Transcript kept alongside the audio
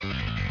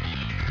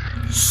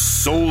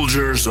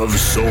Soldiers of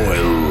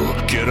soil,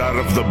 get out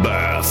of the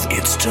bath.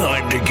 It's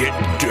time to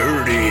get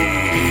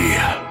dirty.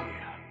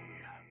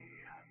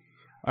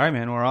 All right,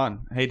 man, we're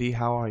on. Hey, D,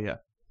 how are you?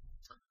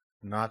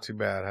 Not too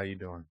bad. How you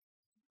doing?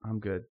 I'm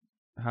good.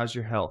 How's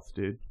your health,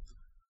 dude?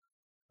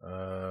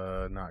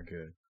 Not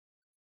good.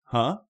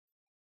 Huh?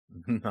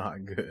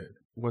 Not good.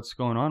 What's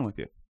going on with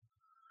you?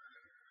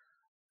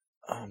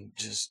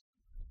 Just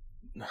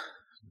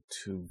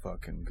too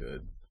fucking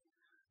good.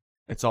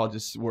 It's all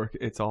just work.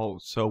 It's all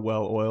so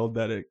well oiled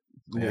that it's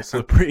a little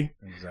slippery.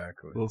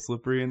 Exactly. A little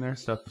slippery in there.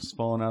 Stuff's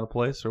falling out of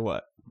place, or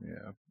what?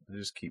 Yeah. I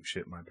just keep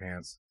shitting my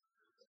pants.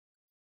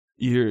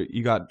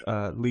 You got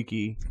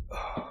leaky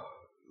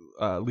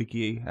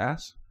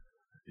ass?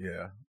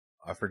 Yeah.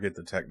 I forget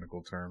the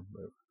technical term,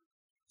 but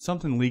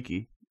Something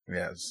leaky.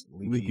 yeah, it's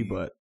Leaky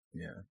butt.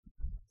 Yeah.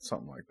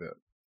 Something like that.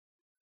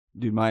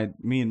 Dude,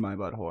 me and my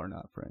butthole are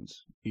not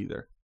friends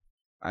either.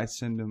 I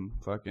send him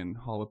fucking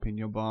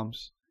jalapeno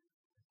bombs.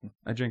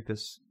 I drink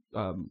this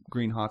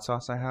green hot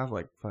sauce I have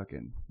like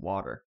fucking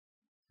water.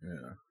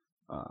 Yeah.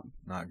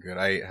 Not good.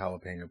 I ate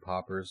jalapeno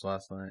poppers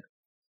last night.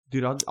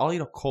 Dude, I'll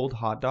eat a cold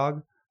hot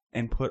dog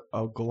and put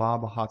a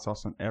glob of hot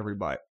sauce on every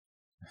bite.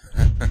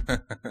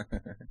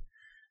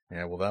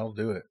 Yeah, well, that'll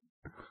do it.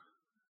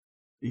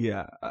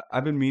 Yeah,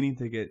 I've been meaning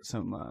to get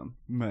some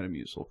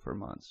Metamucil for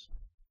months.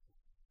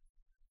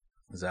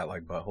 Is that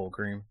like butthole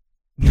cream?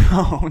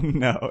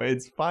 No,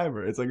 it's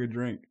fiber. It's like a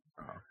drink.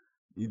 Oh.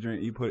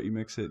 You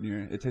mix it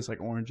in it tastes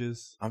like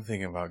oranges. I'm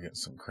thinking about getting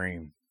some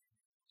cream.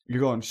 You're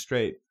going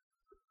straight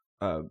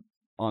on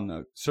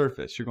the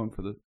surface. You're going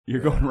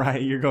going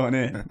right. You're going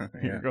in.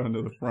 Yeah. You're going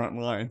to the front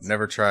lines.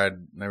 Never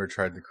tried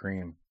the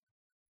cream.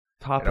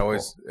 Topical.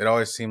 It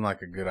always seemed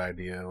like a good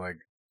idea. Like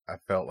I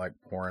felt like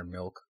pouring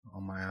milk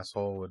on my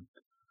asshole would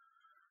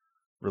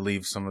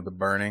relieve some of the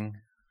burning.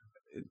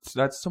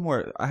 That's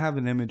somewhere. I have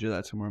an image of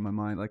that somewhere in my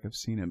mind. Like I've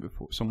seen it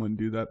before. Someone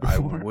do that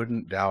before. I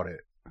wouldn't doubt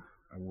it.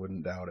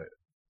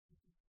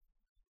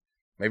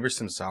 Maybe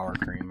some sour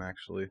cream,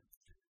 actually.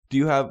 Do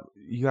you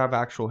have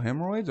actual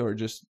hemorrhoids or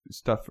just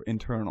stuff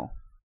internal?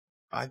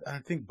 I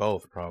think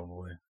both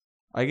probably.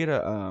 I get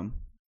a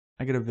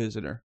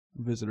visitor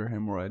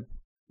hemorrhoid.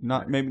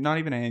 Not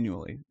even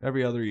annually.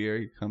 Every other year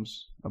he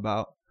comes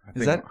about.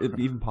 Is that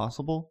even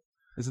possible?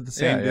 Is it the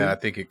same? Yeah, I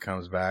think it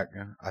comes back.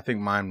 I think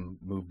mine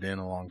moved in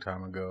a long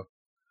time ago.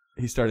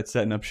 He started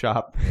setting up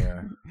shop.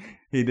 Yeah.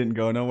 He didn't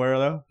go nowhere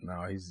though.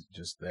 No, he's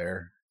just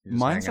there. He's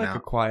Mine's like out. a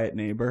quiet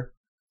neighbor.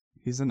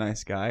 He's a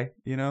nice guy,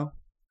 you know.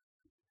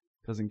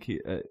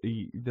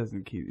 He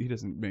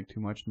doesn't make too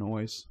much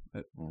noise.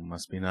 Well,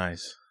 must be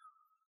nice.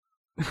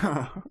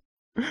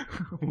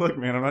 Look,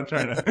 man, I'm not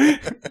trying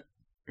to.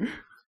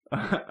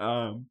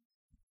 I'm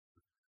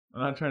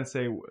not trying to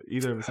say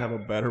either of us have a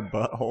better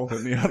butthole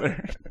than the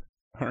other.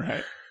 All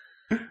right.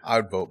 I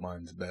would vote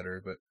mine's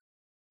better, but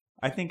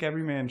I think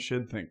every man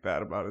should think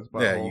that about his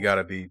butthole. yeah, you got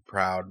to be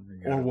proud.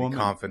 You got to be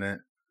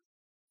confident.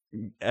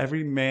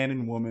 Every man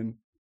and woman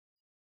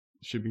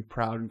should be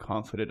proud and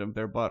confident of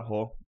their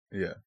butthole.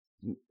 Yeah.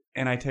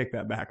 And I take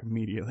that back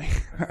immediately.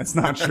 That's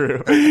not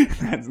true.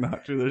 That's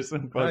not true. There's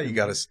some. No, you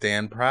got to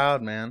stand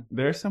proud, man.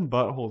 There's some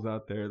buttholes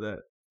out there that.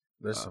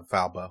 There's some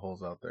foul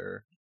buttholes out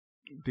there.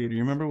 Dude, you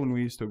remember when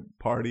we used to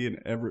party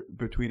and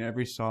between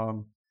every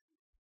song,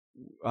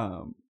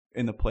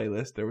 in the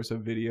playlist there was a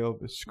video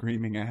of a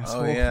screaming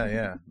asshole. Oh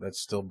yeah. That's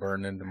still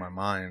burned into my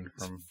mind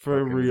from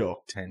for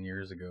real 10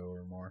 years ago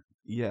or more.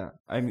 Yeah,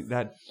 I mean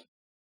that.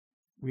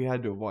 We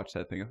had to have watched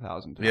that thing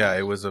 1,000 times. Yeah,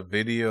 it was a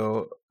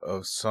video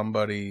of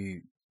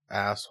somebody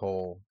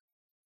asshole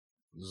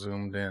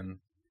zoomed in.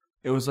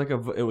 It was like a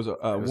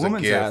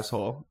woman's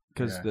asshole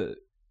because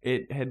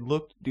it had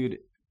looked, dude.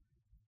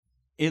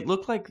 It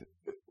looked like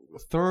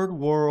third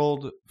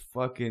world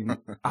fucking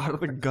out of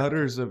the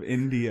gutters of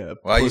India.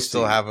 Well, you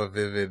still have a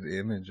vivid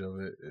image of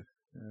it.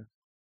 Yeah.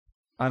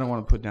 I don't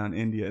want to put down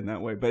India in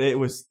that way, but it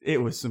was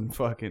some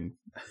fucking.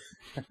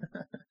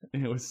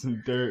 It was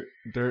some dirt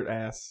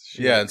ass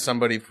shit. Yeah, and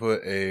somebody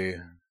put a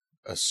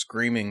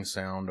screaming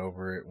sound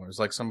over it. It was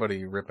like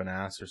somebody ripping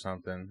ass or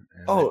something.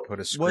 And they put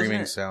a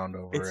screaming sound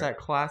over it. It's that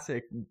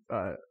classic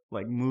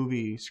like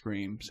movie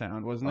scream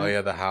sound, wasn't it? Oh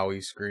yeah, the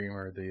Howie scream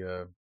or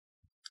the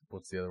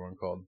what's the other one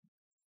called?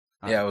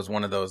 Yeah, it was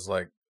one of those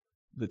like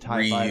the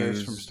TIE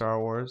fighters from Star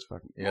Wars.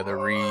 Yeah, the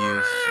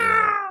reuse.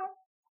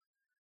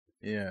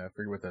 Yeah, I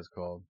forget what that's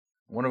called.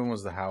 One of them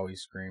was the Howie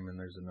scream, and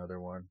there's another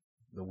one,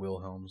 the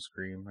Wilhelm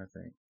scream, I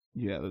think.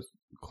 Yeah, those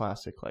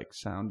classic like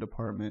sound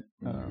department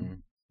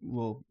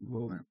little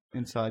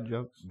inside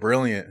jokes.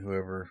 Brilliant,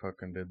 whoever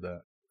fucking did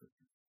that.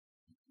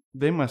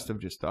 They must have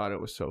just thought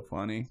it was so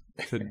funny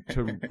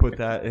to put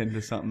that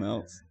into something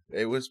else.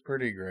 It was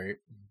pretty great.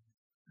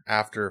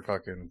 After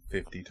fucking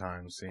 50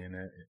 times seeing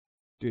it,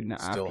 dude, now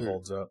still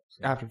holds up.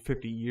 So. After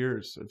 50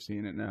 years of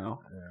seeing it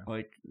now, yeah.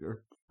 Like,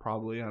 or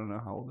probably, I don't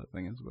know how old that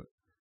thing is, but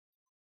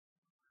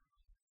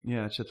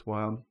yeah, it's just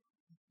wild.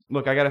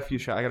 Look, I got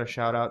a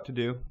shout out to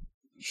do.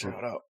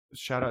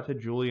 Shout out to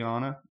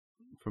Juliana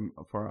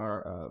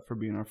for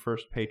being our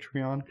first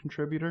Patreon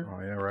contributor. Oh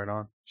yeah, right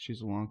on.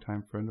 She's a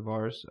longtime friend of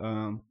ours.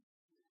 For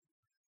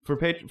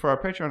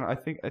our Patreon, I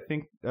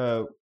think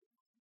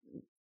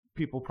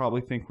people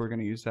probably think we're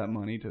gonna use that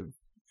money to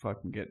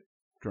fucking get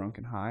drunk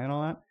and high and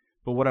all that.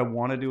 But what I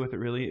want to do with it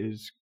really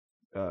is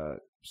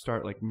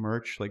start like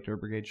merch, like Dirt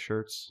Brigade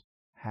shirts,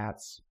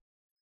 hats,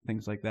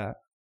 things like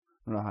that.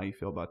 I don't know how you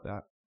feel about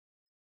that.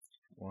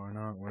 Why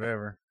not?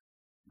 Whatever.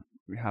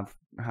 We have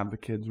the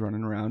kids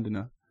running around in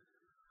a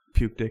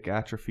puke dick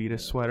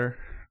atrophitis sweater.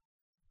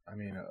 I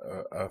mean,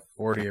 a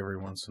 40 every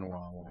once in a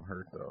while won't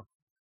hurt, though.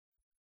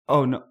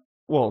 Oh no!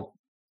 Well,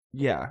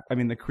 yeah. I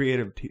mean, the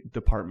creative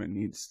department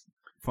needs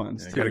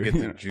funds. You gotta get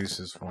the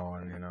juices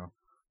flowing, you know.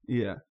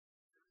 Yeah.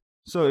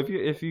 So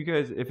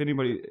if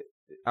anybody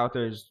out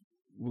there is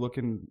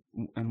looking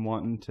and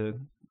wanting to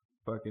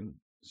fucking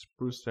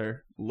spruce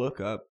their look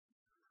up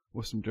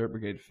with some Dirt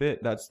Brigade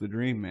fit, that's the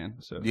dream, man.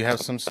 So do you have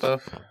some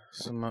stuff,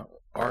 some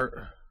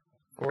art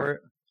for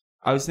it?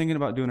 I was thinking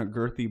about doing a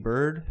girthy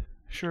bird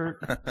shirt.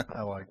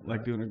 I like that.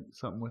 Like doing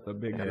something with a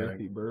big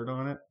girthy bird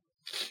on it.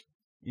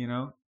 You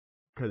know,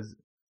 because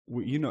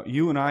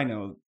you and I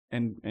know,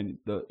 and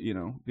the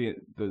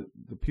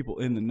the people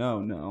in the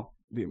know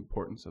the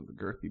importance of the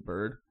girthy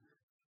bird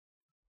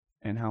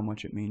and how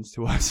much it means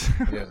to us.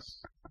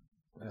 Yes,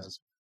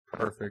 that's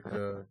perfect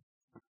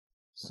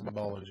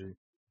symbology.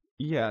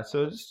 Yeah,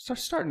 so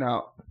starting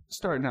out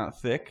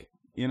thick,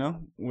 you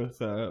know, with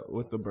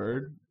the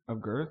bird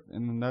of girth,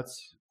 and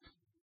that's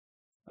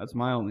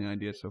my only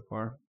idea so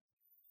far.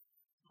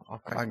 I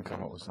can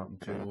come up with something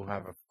too. We'll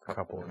have a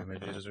couple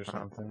images or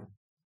something.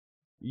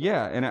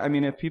 Yeah, and I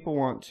mean, if people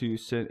want to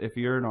send, if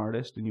you're an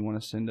artist and you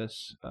want to send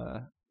us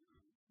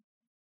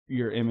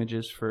your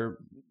images for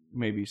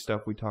maybe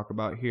stuff we talk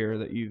about here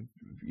that you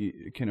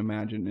can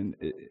imagine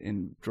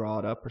and draw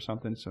it up or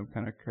something, some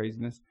kind of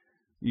craziness,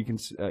 you can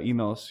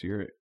email us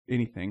your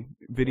anything,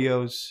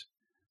 videos,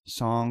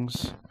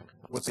 songs.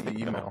 What's the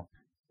email?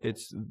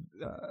 It's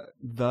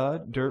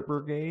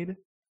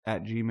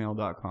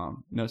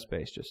thedirtbrigade@gmail.com. No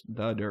space, just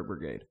the Dirt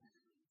Brigade.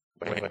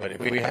 But if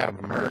we have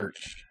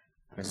merch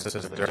and it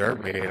says the Dirt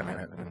Brigade on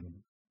it,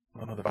 then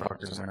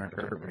motherfuckers aren't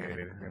Dirt Brigade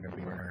are gonna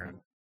be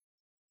wearing.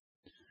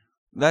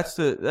 That's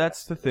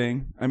the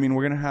thing. I mean,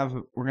 we're gonna have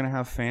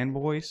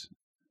fanboys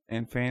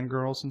and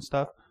fangirls and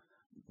stuff,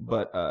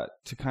 but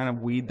to kind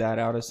of weed that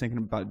out, I was thinking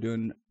about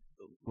doing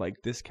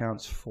like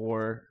discounts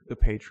for the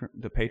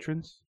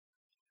patrons.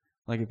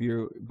 Like if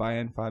you're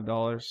buying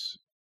 $5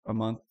 a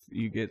month,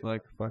 you get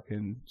like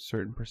fucking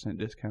certain %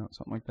 discount,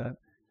 something like that.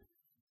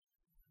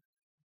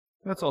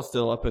 That's all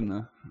still up in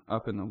the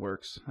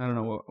works. I don't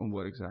know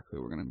what exactly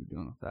we're gonna be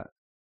doing with that.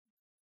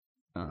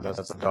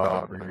 That's the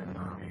dog breathing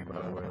on me,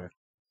 by the way.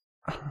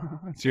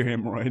 It's your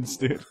hemorrhoids,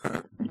 dude.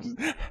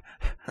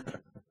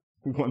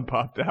 One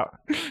popped out.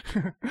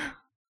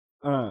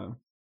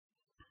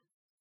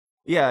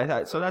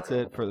 Yeah, so that's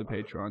it for the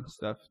Patreon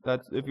stuff.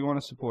 That's if you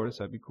want to support us,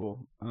 that'd be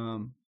cool.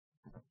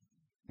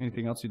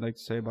 Anything else you'd like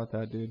to say about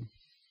that, dude?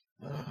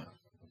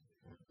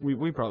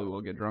 We probably will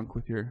get drunk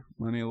with your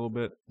money a little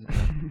bit,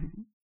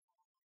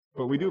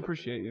 but we do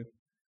appreciate you.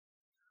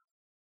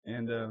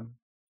 And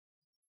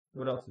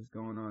what else is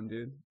going on,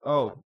 dude?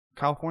 Oh,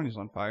 California's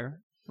on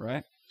fire,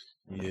 right?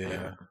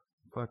 Yeah.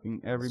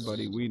 Fucking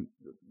everybody. We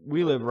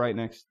live right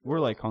next. We're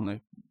like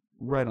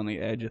right on the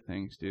edge of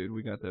things, dude.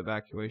 We got the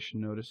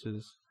evacuation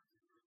notices,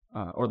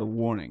 or the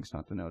warnings,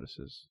 not the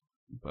notices.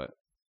 But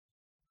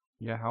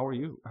yeah, how are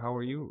you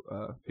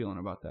feeling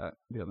about that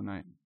the other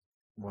night?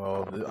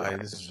 Well,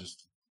 this is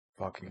just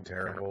fucking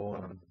terrible.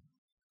 I'm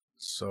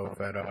so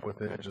fed up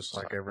with it, just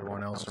like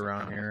everyone else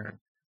around here.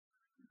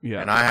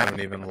 Yeah, and I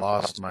haven't even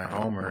lost my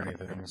home or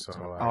anything,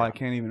 so I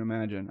can't even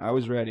imagine. I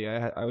was ready.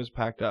 I was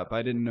packed up.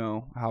 I didn't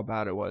know how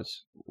bad it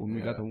was when we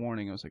got the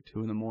warning. It was like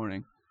 2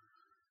 a.m.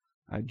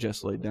 I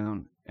just laid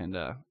down, and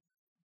I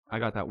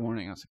got that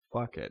warning. I was like,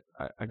 "Fuck it."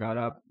 I got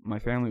up. My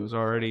family was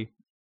already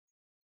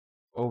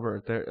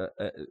over there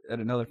at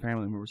another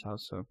family member's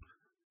house, so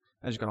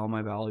I just got all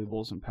my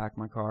valuables and packed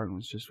my car and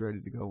was just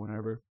ready to go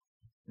whenever.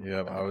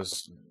 Yeah, I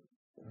was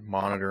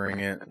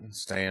monitoring it and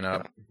staying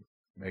up,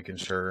 making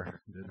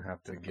sure didn't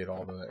have to get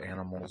all the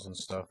animals and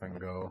stuff and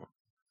go.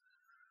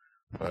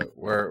 But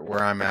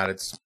where I'm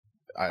at,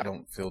 I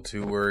don't feel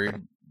too worried.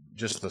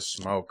 Just the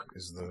smoke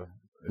is the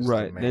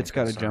right. main It's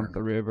got to concern. jump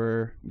the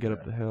river, get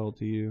up the hill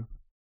to you.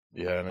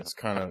 Yeah, and it's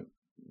kind of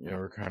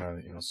we're kind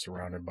of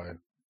surrounded by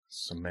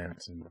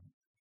cement and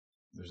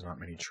there's not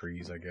many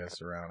trees, I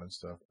guess, around and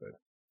stuff. But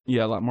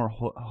yeah, a lot more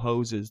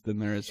hoses than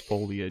there is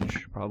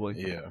foliage,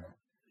 probably. Yeah,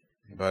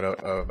 but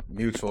a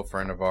mutual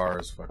friend of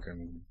ours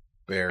fucking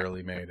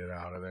barely made it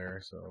out of there.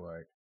 So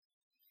like,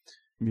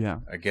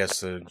 yeah, I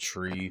guess a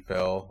tree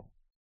fell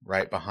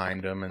right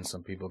behind them, and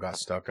some people got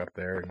stuck up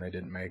there, and they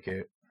didn't make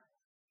it.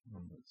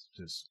 It's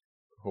just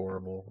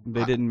horrible.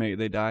 They didn't make.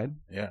 They died.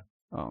 Yeah.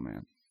 Oh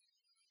man.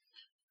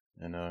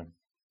 And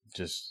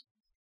just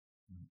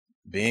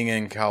being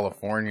in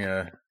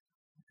California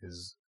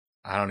is,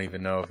 I don't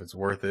even know if it's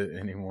worth it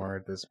anymore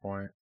at this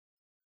point.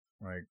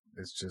 Like,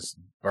 it's just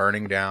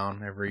burning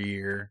down every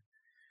year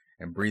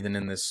and breathing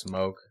in this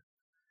smoke.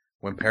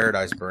 When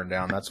Paradise burned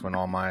down, that's when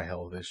all my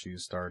health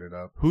issues started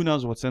up. Who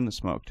knows what's in the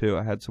smoke, too?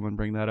 I had someone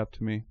bring that up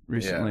to me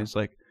recently. Yeah. It's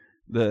like,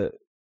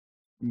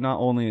 not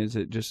only is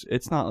it just,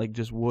 it's not like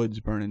just woods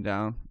burning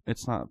down.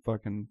 It's not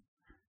fucking,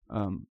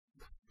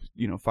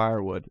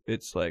 firewood.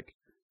 It's like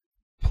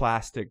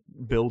plastic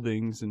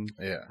buildings and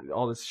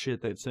all this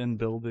shit that's in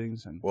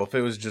buildings. And well, if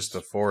it was just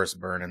a forest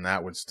burning,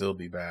 that would still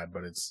be bad.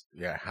 But it's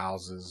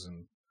houses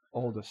and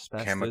old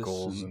asbestos,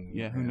 chemicals, and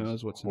who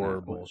knows what's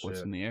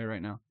in the air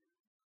right now.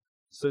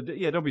 So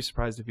don't be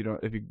surprised if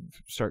you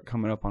start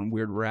coming up on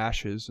weird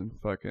rashes and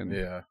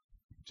fucking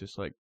just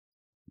like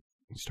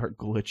start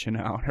glitching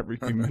out every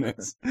few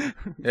minutes.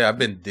 Yeah, I've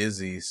been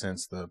dizzy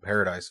since the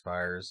Paradise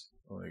fires.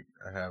 Like,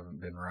 I haven't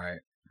been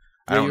right.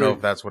 I don't know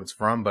if that's what it's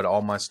from, but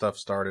all my stuff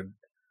started,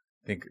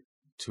 I think,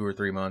 2 or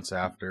 3 months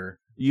after.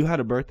 You had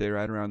a birthday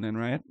right around then,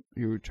 right?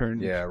 You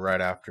turned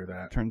right after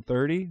that. Turned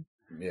 30.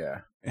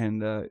 Yeah,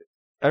 and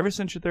ever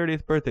since your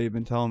 30th birthday, you've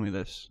been telling me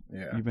this.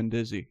 Yeah, you've been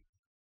dizzy.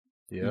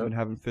 Yeah, you've been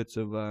having fits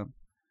of.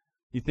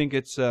 You think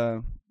it's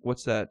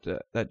what's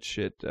that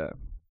shit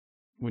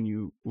when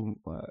you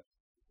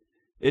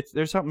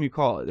there's something you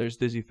call it. There's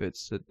dizzy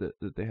fits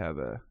that they have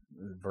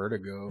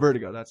vertigo.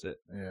 Vertigo, that's it.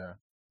 Yeah.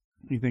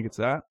 You think it's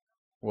that?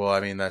 Well,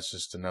 I mean, that's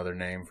just another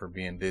name for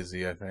being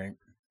dizzy, I think.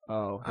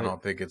 Oh, I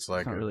don't think it's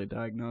like not really a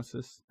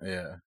diagnosis.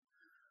 Yeah.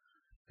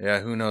 Yeah,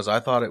 who knows? I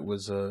thought it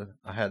was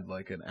I had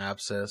like an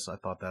abscess. I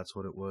thought that's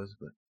what it was,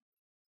 but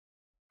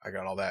I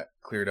got all that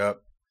cleared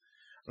up.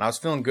 And I was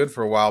feeling good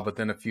for a while, but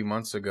then a few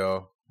months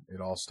ago,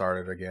 it all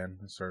started again.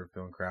 I started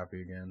feeling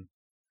crappy again.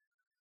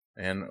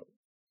 And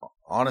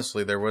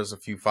honestly, there was a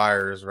few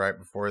fires right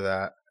before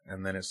that,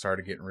 and then it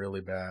started getting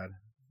really bad.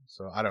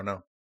 So I don't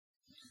know.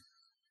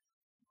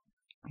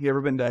 You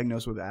ever been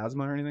diagnosed with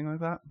asthma or anything like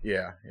that?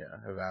 Yeah,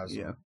 I have asthma.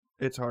 Yeah,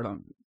 it's hard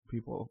on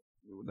people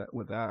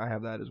with that. I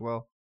have that as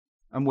well.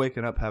 I'm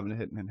waking up having to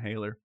hit an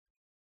inhaler.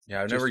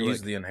 Yeah, I've never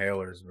used the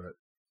inhalers, but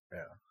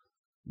yeah.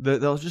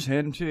 They'll just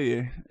hand them to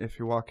you if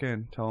you walk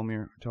in. Tell them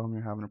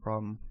you're having a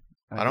problem.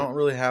 I don't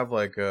really have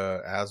like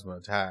asthma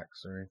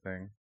attacks or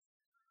anything.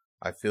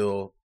 I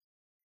feel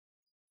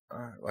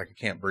like I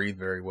can't breathe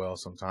very well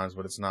sometimes,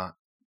 but it's not.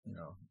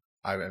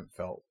 I haven't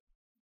felt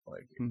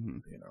like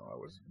I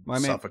was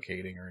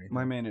suffocating or anything.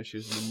 My main issue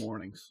is in the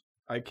mornings.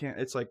 I can't.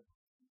 It's like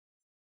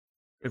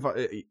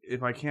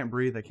if I can't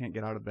breathe, I can't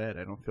get out of bed.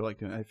 I don't feel like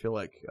doing. I feel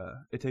like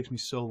it takes me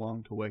so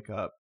long to wake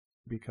up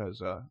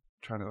because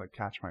trying to like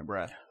catch my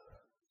breath.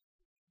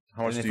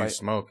 How much do you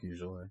smoke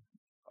usually?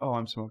 Oh,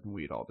 I'm smoking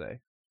weed all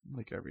day,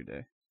 like every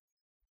day.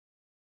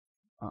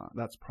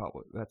 That's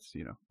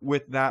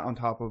with that on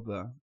top of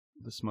the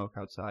smoke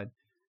outside.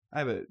 I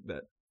have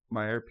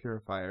my air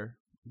purifier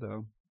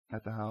though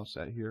at the house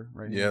right here.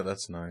 Yeah,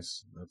 that's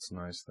nice. That's a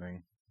nice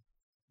thing.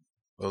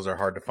 Those are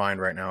hard to find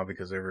right now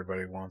because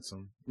everybody wants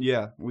them.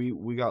 Yeah,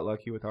 we got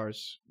lucky with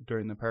ours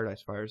during the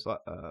Paradise fires.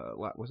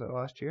 Was that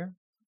last year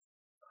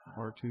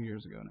or 2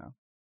 years ago now?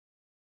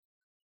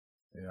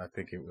 Yeah, I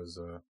think it was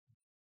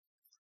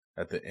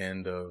at the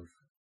end of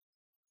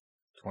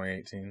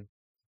 2018,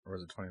 or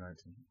was it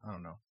 2019? I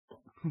don't know.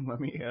 Let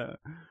me.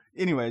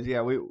 Anyways,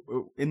 yeah, we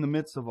in the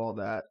midst of all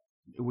that,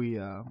 we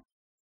got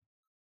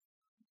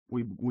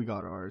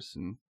ours,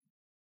 and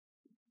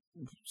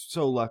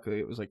so luckily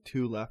it was like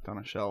 2 left on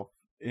a shelf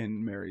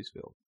in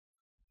Marysville.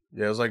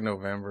 Yeah, it was like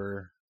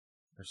November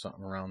or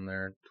something around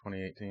there,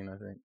 2018, I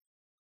think.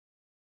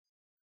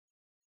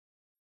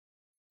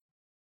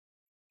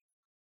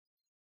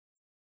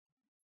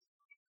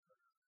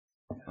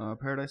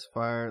 Paradise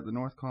Fire, the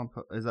North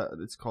Complex,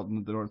 it's called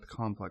the North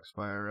Complex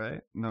Fire,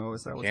 right? No,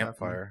 is that what's happening?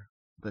 Campfire.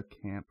 The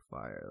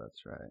campfire,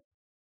 that's right.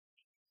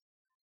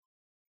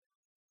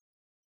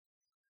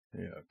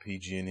 Yeah,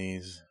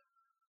 PG&E's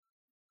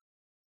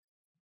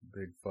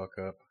big fuck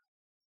up.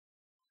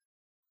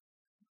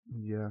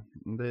 Yeah,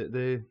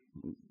 they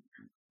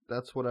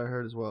that's what I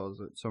heard as well, is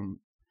that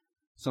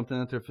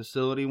something at their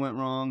facility went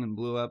wrong and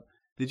blew up.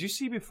 Did you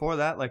see before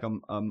that, like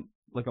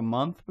a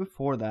month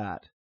before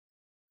that,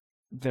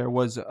 there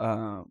was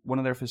one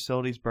of their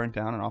facilities burnt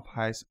down, and off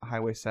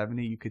Highway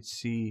 70 you could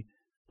see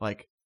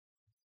like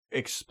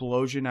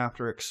explosion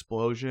after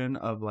explosion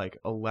of like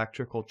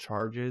electrical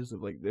charges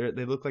of like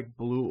they look like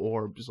blue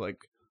orbs, like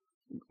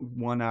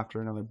one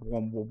after another.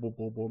 Boom, boom, boom,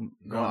 boom, boom.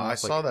 No, I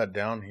saw that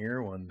down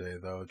here one day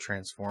though. A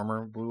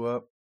transformer blew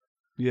up.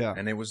 Yeah,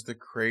 and it was the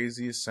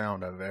craziest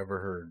sound I've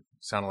ever heard.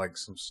 It sounded like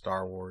some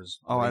Star Wars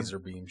laser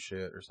beam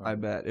shit or something. I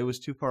bet it was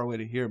too far away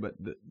to hear, but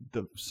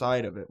the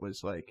side of it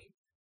was like.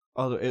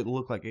 Oh, it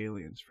looked like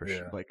aliens for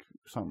sure, like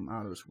something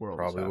out of this world.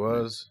 Probably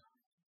was.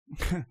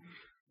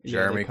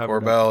 Jeremy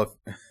Corbell.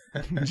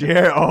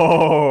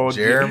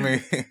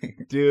 Jeremy.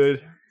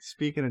 Dude,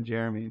 speaking of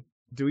Jeremy,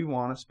 do we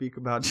want to speak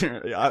about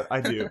Jeremy?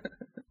 I do.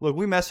 Look,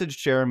 we messaged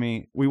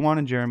Jeremy. We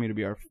wanted Jeremy to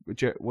be our...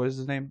 what is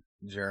his name?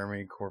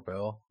 Jeremy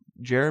Corbell.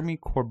 Jeremy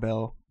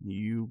Corbell,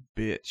 you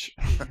bitch.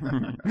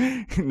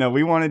 No,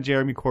 we wanted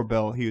Jeremy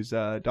Corbell. He was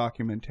a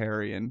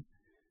documentarian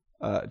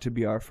to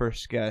be our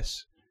first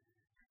guest.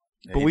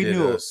 Yeah, but we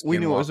knew it was a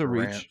Skinwalker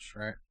reach. Ranch,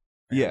 right?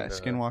 Yeah,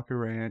 Skinwalker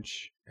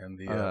Ranch. And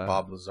the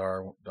Bob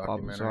Lazar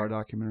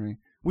documentary.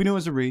 We knew it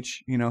was a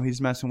reach. You know, he's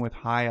messing with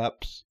high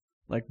ups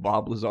like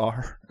Bob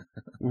Lazar.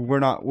 We're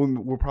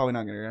probably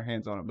not going to get our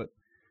hands on it, but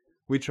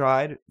we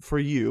tried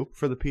for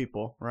the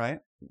people, right?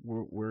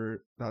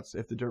 That's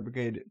if the Dirt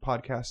Brigade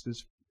podcast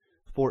is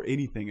for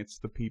anything, it's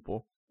the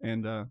people.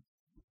 And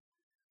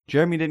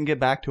Jeremy didn't get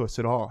back to us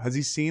at all. Has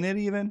he seen it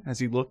even? Has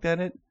he looked at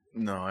it?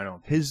 No, I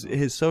don't.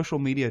 His social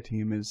media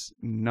team is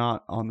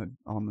not on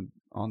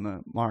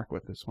the mark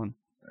with this one.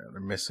 Yeah,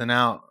 they're missing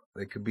out.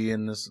 They could be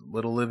in this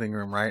little living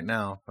room right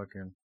now,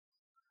 fucking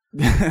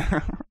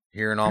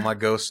hearing all my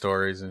ghost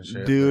stories and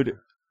shit. Dude,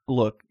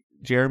 look,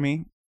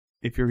 Jeremy,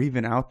 if you're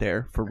even out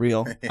there for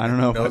real, I don't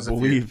know if I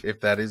believe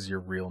if that is your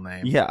real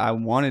name. Yeah, I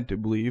wanted to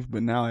believe,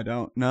 but now I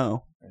don't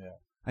know. Yeah.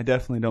 I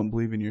definitely don't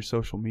believe in your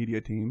social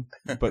media team.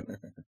 But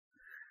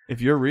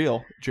if you're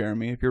real,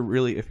 Jeremy, if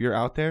you're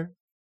out there,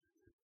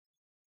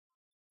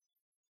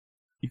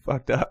 you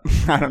fucked up.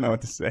 I don't know what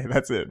to say.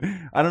 That's it.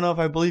 I don't know if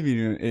I believe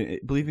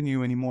in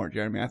you anymore,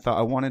 Jeremy.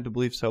 I wanted to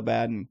believe so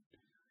bad, and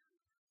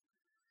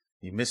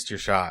you missed your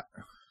shot.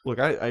 Look,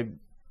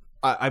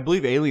 I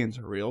believe aliens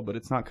are real, but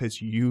it's not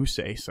because you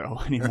say so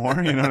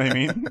anymore. You know what I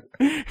mean?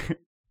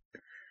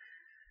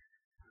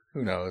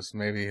 Who knows?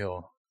 Maybe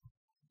he'll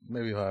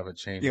have a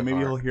change. Yeah, of maybe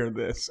heart. he'll hear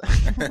this,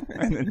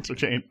 and then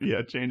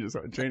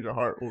change of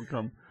heart will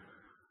come.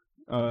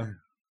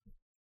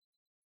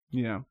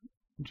 Yeah,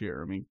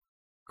 Jeremy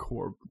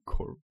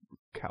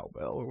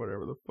Cowbell or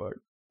whatever the fuck.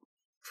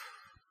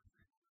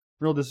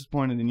 Real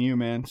disappointed in you,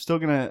 man. Still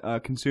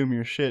gonna consume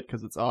your shit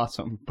because it's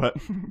awesome, but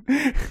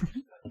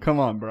come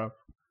on, bro.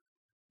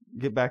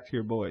 Get back to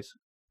your boys.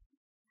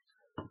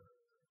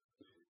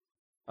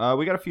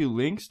 We got a few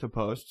links to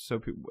post, so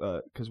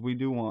because we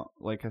do want,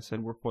 like I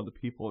said, we're for the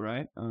people,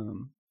 right?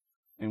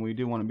 And we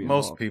do want to be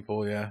most involved.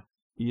 People, yeah.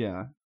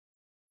 Yeah.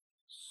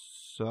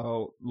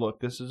 So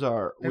look, this is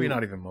our maybe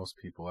not even most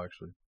people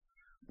actually.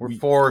 We're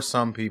for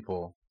some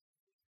people.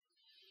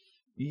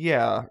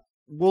 Yeah,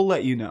 we'll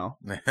let you know.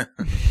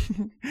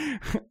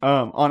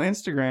 On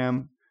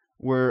Instagram,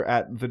 we're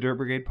at the Dirt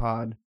Brigade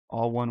Pod,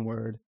 all one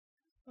word.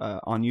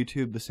 On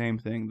YouTube, the same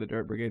thing, the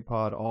Dirt Brigade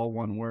Pod, all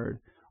one word.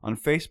 On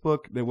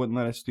Facebook, they wouldn't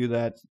let us do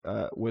that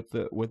with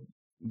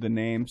the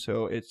name,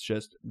 so it's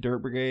just Dirt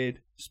Brigade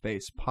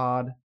space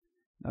Pod.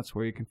 That's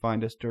where you can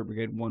find us, Dirt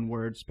Brigade, one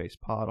word, space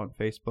Pod on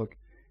Facebook.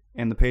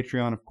 And the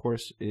Patreon, of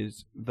course,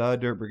 is the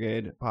Dirt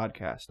Brigade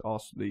Podcast.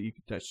 Also, you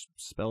can just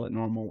spell it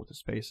normal with the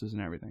spaces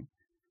and everything.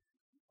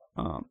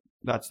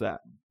 That's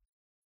that.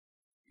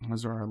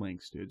 Those are our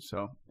links, dude.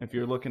 So if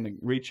you're looking to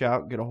reach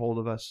out, get a hold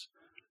of us,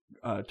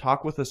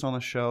 talk with us on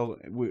the show,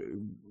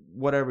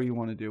 whatever you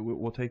want to do.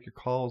 We'll take your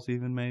calls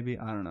even, maybe.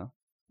 I don't know.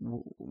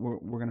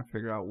 We're going to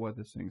figure out what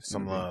this thing's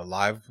going to be. Some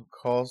live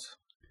calls?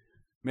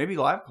 Maybe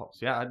live calls.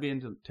 Yeah, I'd be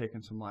into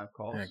taking some live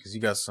calls. Yeah, because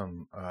you got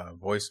some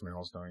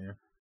voicemails, don't you?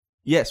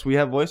 Yes, we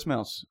have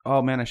voicemails.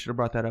 Oh man, I should have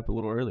brought that up a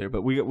little earlier.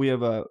 But we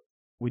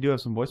do have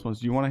some voicemails.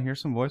 Do you want to hear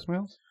some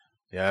voicemails?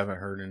 Yeah, I haven't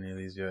heard any of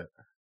these yet.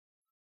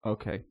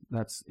 Okay,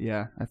 I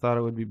thought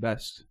it would be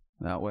best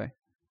that way.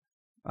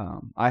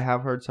 I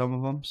have heard some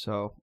of them,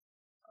 so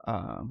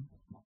I'm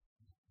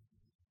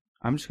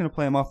just gonna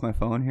play them off my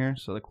phone here.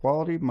 So the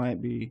quality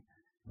might be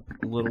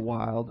a little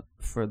wild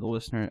for the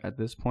listener at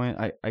this point.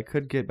 I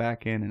could get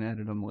back in and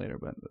edit them later,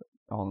 but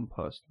all in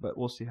post. But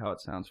we'll see how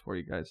it sounds for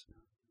you guys.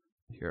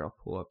 Here, I'll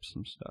pull up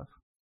some stuff.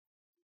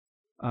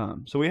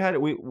 So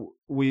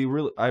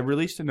I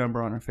released a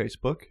number on our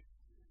Facebook,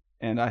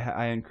 and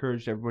I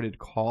encouraged everybody to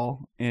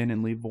call in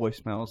and leave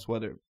voicemails,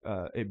 whether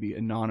it be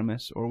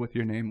anonymous or with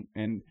your name,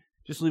 and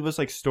just leave us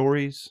like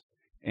stories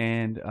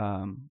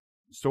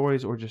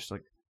or just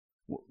like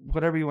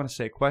whatever you want to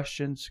say.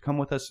 Questions. Come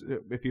with us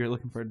if you're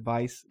looking for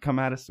advice. Come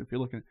at us if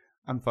you're looking.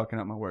 I'm fucking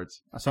up my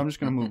words, so I'm just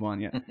gonna move on.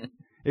 Yeah.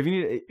 If you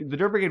need the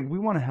Dirt Brigade, we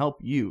want to help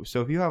you.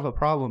 So if you have a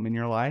problem in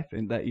your life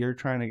and that you're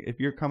trying to, if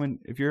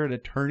you're at a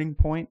turning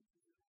point,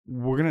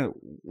 we're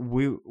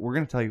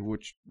gonna tell you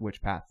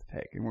which path to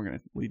take, and we're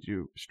gonna lead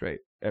you straight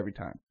every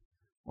time,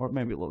 or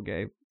maybe a little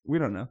gay. We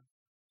don't know.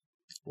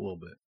 A little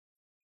bit.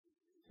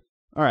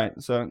 All right.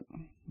 So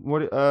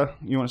what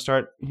you want to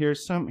start?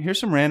 Here's some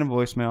random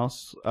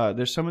voicemails.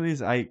 There's some of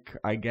these I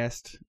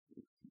guessed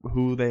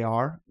who they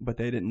are, but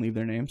they didn't leave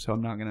their name, so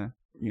I'm not gonna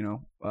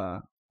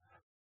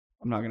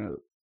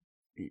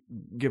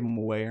give them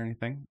away or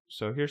anything.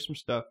 So here's some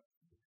stuff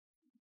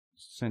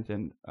sent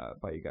in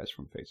by you guys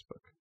from Facebook.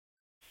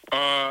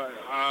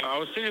 I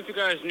was seeing if you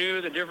guys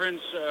knew the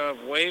difference of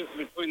weight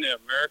between the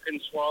American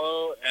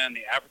swallow and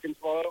the African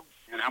swallow,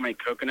 and how many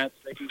coconuts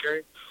they can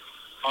carry.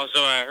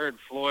 Also, I heard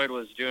Floyd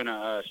was doing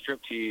a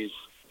striptease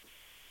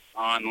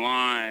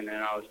online,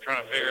 and I was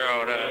trying to figure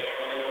out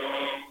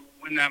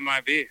when that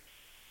might be.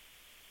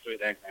 What do you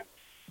think, man?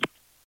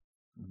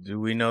 Do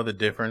we know the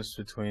difference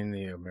between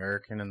the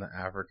American and the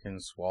African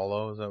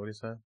swallow? Is that what he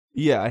said?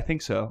 Yeah, I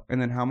think so.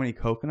 And then how many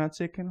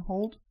coconuts it can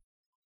hold?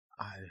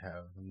 I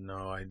have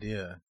no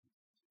idea.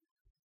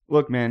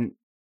 Look, man,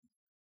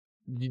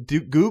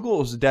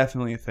 Google is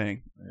definitely a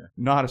thing. Yeah.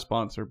 Not a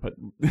sponsor, but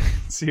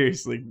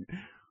seriously,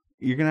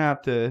 you're gonna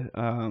have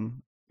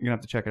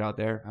to check it out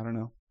there. I don't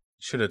know.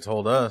 Should have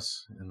told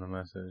us in the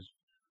message.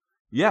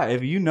 Yeah,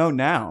 if you know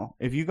now,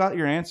 if you got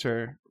your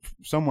answer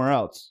somewhere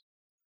else,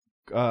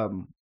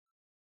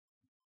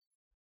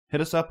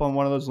 hit us up on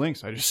one of those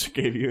links I just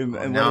gave you, and now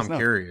let us know. I'm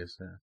curious.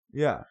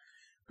 Yeah.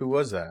 Who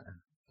was that?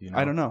 Do you know?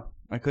 I don't know.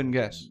 I couldn't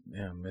guess.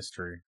 Yeah,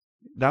 mystery.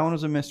 That one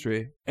was a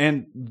mystery,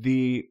 and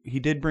he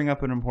did bring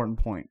up an important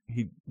point.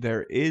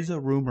 There is a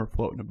rumor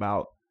floating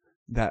about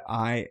that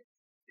I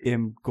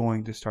am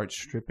going to start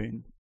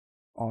stripping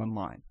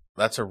online.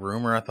 That's a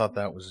rumor. I thought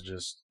that was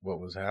just what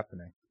was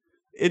happening.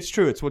 It's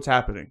true. It's what's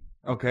happening.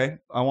 Okay,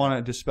 I want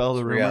to dispel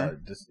the rumor.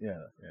 Yeah.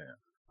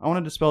 I want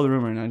to dispel the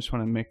rumor, and I just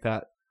want to make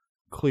that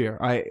clear.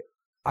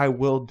 I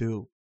will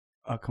do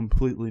a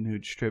completely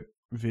nude strip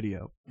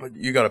video, but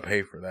you got to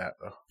pay for that,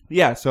 though.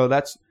 Yeah, so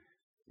that's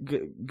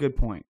good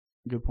point.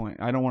 Good point.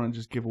 I don't want to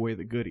just give away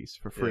the goodies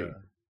for free. Yeah.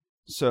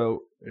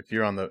 So if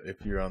you're on the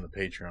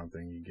Patreon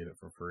thing, you get it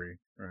for free,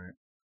 right?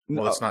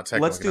 Well, it's not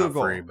technically let's do a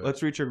goal. Free, but...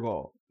 Let's reach your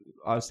goal.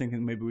 I was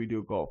thinking maybe we do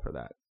a goal for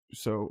that.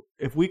 So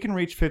if we can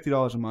reach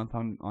 $50 a month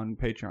on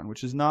Patreon,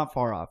 which is not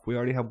far off, we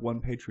already have one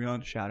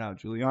Patreon. Shout out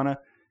Juliana.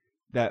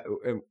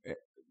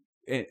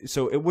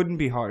 So it wouldn't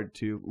be hard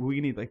to.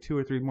 We need like 2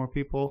 or 3 more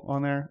people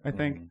on there, I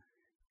think.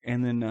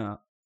 And then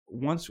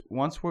once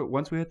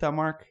we hit that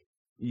mark,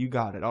 you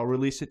got it. I'll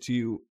release it to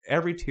you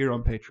every tier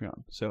on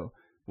Patreon. So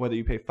whether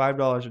you pay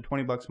 $5 or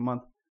 $20 a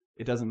month,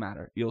 it doesn't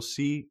matter. You'll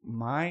see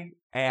my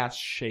ass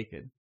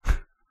shaking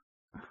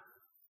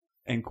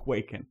and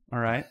quaking. All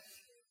right.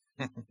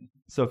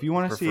 So if you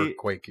want to see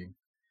quaking,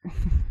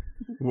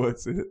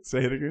 what's it?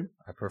 Say it again.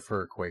 I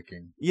prefer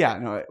quaking. Yeah.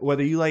 No.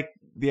 Whether you like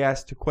the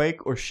ass to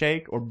quake or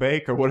shake or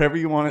bake or whatever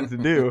you want it to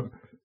do.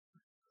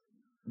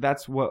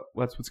 That's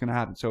what's going to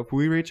happen. So if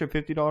we reach a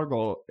 $50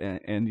 goal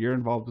and you're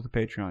involved with the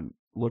Patreon,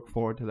 look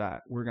forward to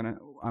that.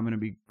 I'm going to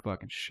be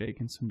fucking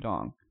shaking some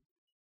dong.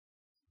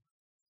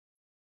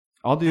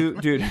 I'll do,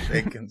 dude.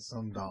 Shaking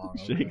some dong.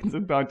 Shaking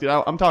some dong, dude.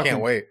 I'm talking.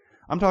 Can't wait.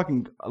 I'm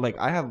talking like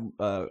I have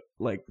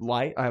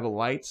light. I have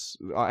lights.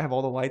 I have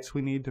all the lights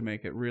we need to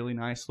make it really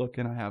nice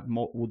looking.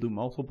 We'll do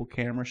multiple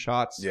camera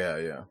shots.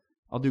 Yeah.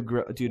 I'll do,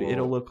 dude.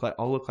 Whoa.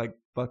 I'll look like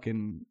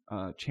fucking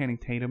Channing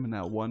Tatum in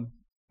that one,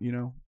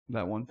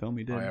 that one film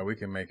he did. Oh yeah, we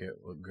can make it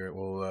look great.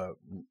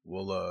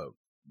 We'll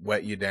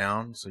wet you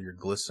down so you're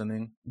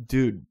glistening.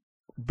 Dude,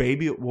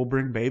 we'll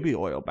bring baby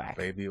oil back.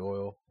 Baby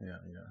oil? Yeah.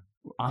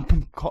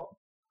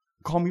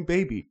 Call me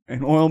baby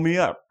and oil me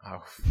up.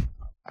 Oh,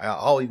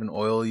 I'll even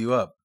oil you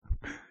up.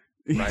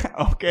 Right?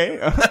 Yeah, okay.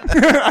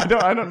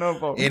 I don't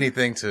know if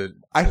anything to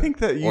I think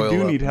that you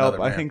do need help.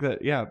 I think that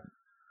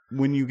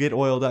when you get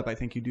oiled up, I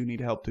think you do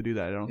need help to do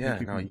that. I don't think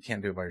you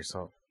can't do it by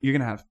yourself. You're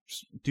going to have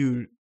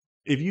dude,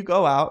 if you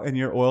go out and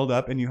you're oiled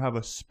up and you have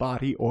a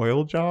spotty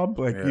oil job,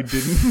 you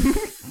didn't,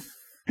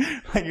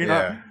 you're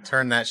not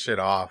turn that shit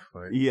off.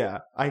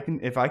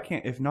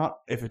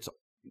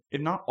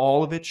 if not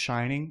all of it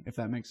shining, if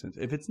that makes sense.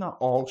 If it's not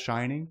all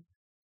shining,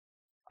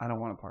 I don't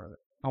want a part of it.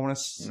 I want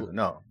to.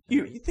 No,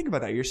 you think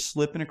about that. You're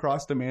slipping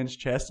across the man's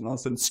chest, and all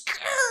of a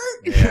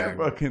sudden,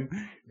 fucking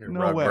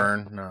no way.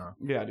 Burn. No.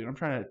 Yeah, dude, I'm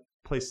trying to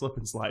play slip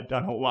and slide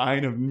down a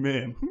line of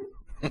men.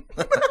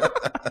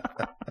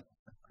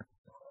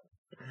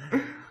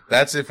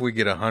 That's if we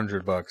get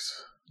 $100.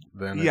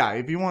 Then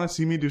if you want to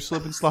see me do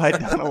slip and slide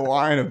down a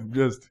line of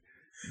just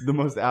the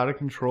most out of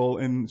control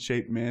in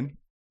shape men,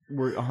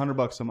 we're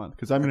 $100 a month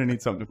because I'm gonna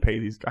need something to pay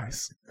these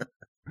guys.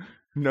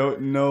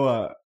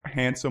 No,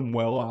 handsome,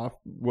 well-off,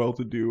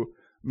 well-to-do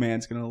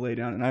man's gonna lay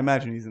down, and I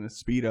imagine he's in a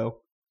Speedo,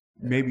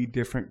 maybe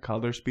different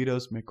color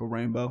Speedos, make a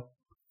rainbow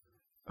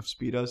of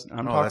Speedos.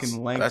 I'm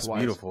talking lengthwise. That's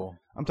beautiful.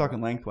 I'm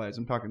talking lengthwise.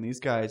 I'm talking these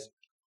guys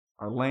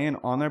are laying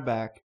on their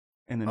back.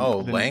 And then,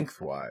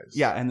 lengthwise.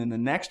 Yeah, and then the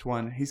next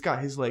one, he's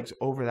got his legs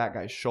over that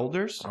guy's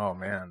shoulders. Oh,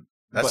 man.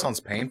 That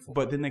sounds painful.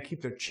 But then they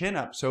keep their chin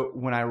up. So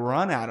when I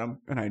run at them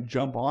and I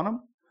jump on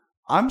them,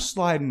 I'm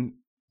sliding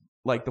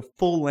like the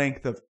full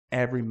length of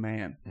every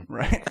man,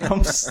 right?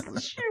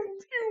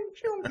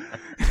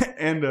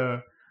 And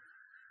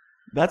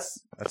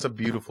that's a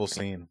beautiful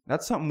scene.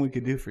 That's something we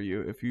could do for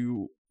you if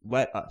you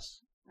let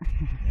us.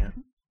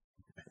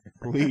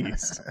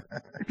 Please.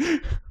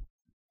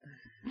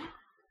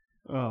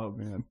 Oh,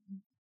 man.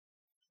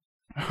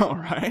 All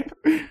right.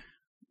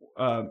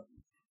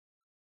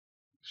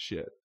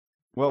 Shit.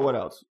 Well, what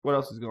else? What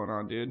else is going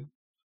on, dude?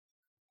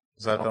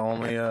 Is that the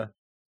only...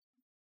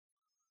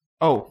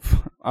 Oh,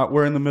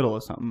 we're in the middle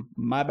of something.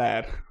 My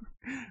bad.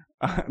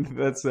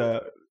 That's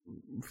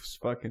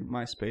fucking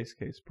my space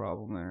case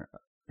problem there.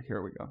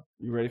 Here we go.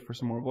 You ready for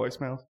some more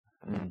voicemails?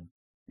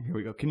 Here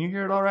we go. Can you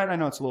hear it all right? I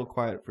know it's a little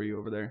quiet for you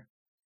over there.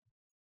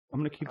 I'm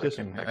going to keep this...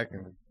 I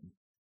can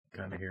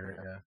kind of hear it,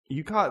 yeah.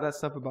 You caught that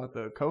stuff about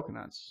the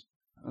coconuts.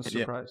 I was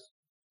surprised.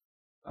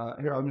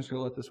 Here, I'm just going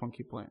to let this one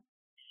keep playing.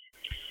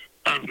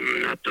 I'm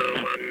not the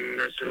one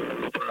that's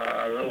too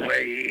far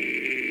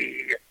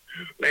away.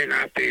 When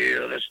I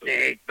feel a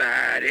snake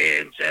bite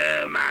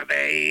into my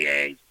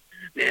veins,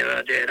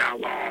 Never did I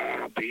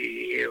wanna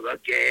be here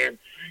again,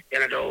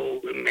 and I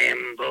don't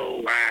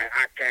remember why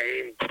I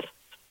came.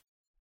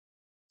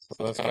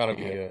 So that's gotta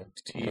be a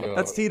Tito.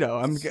 That's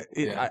Tito.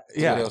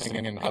 Tito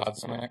singing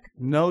Godsmack.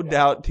 No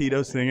doubt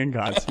Tito singing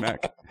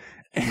Godsmack.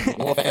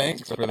 Well,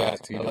 thanks for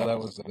that, Tito. That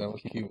was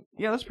cute.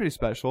 Yeah, that's pretty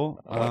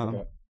special. I like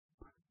that.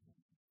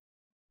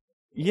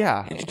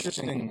 Yeah.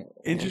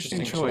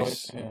 Interesting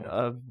choice.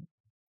 Yeah.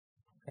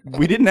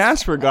 We didn't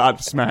ask for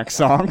Godsmack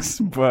songs,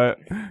 but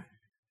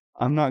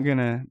I'm not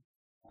gonna.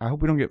 I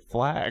hope we don't get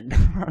flagged.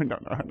 I don't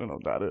know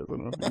what that is. I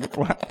don't know if we get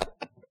flagged.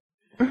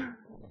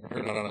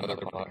 Heard it on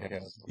another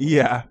podcast.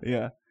 Yeah.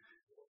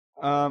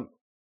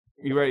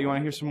 You ready? You want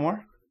to hear some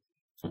more?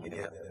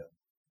 Yeah.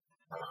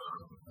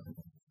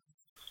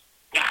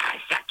 Ah,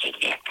 suck your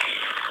dick.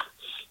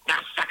 Now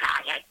suck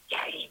all your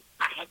dirty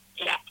fucking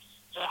dicks.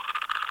 Yeah.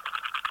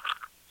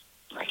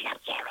 Bring it up,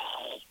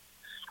 Jerry.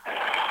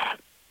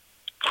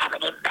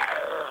 Covered in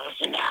bows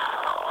and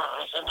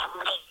nose and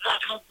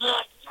fucking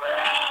dicks.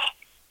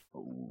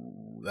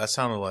 Ooh, that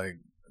sounded like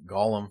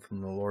Gollum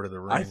from the Lord of the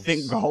Rings. I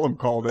think Gollum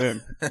called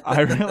in.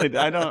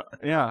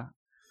 Yeah.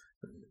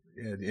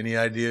 Any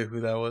idea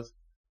who that was?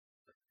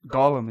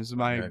 Gollum is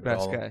my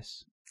best Gollum.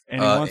 guess.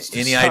 And he wants to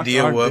any suck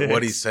idea our what he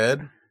dicks.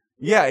 said?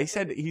 Yeah, he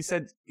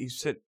said.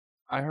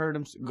 I heard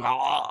him say,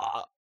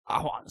 I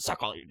want to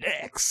suck all your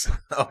dicks.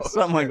 Oh,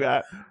 Something like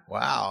that.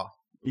 Wow.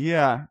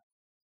 Yeah.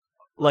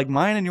 Like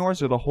mine and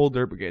yours are the whole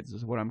Dirt Brigades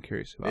is what I'm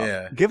curious about.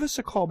 Yeah. Give us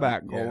a call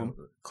back, Gollum.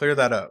 Yeah. Clear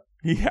that up.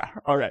 Yeah.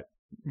 All right.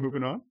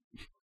 Moving on.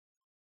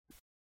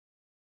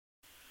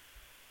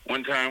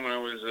 One time when I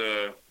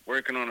was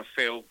working on a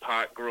failed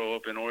pot grow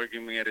up in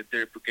Oregon, we had a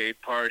Dirt Brigade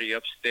party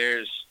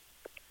upstairs,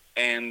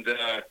 and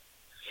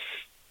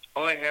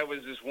all I had was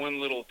this one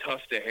little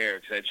tuft of hair,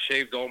 because I'd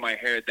shaved all my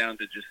hair down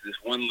to just this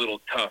one little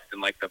tuft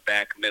in, like, the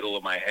back middle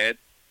of my head.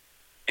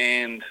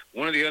 And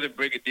one of the other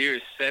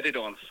brigadiers set it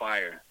on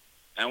fire.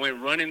 I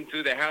went running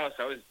through the house.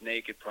 I was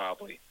naked,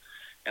 probably.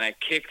 And I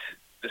kicked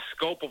the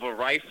scope of a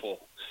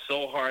rifle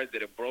so hard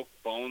that it broke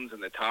bones in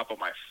the top of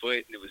my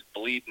foot, and it was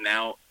bleeding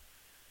out.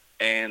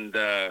 And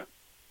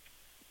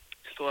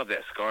still have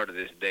that scar to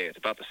this day. It's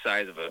about the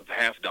size of a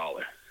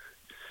 $50.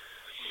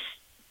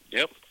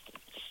 Yep.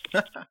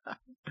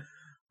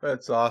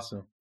 That's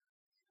awesome.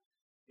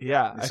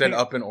 Yeah. You said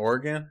up in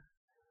Oregon?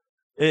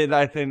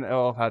 I think,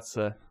 that's,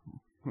 if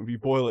you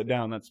boil it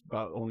down, that's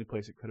about the only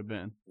place it could have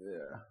been.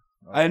 Yeah.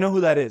 I know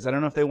who that is. I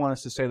don't know if they want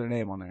us to say their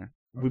name on there.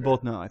 Okay. We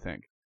both know, I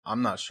think.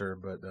 I'm not sure,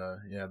 but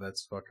yeah,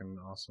 that's fucking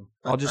awesome.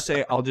 I'll just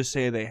say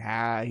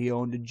he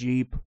owned a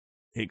Jeep.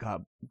 It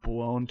got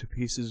blown to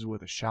pieces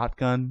with a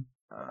shotgun.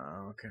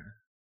 Okay.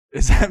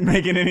 Is that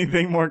making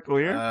anything more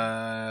clear?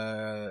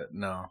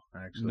 No,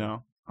 actually.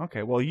 No.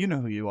 Okay, well, you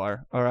know who you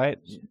are. All right.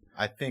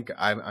 I think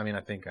I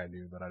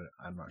do, but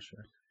I'm not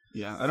sure.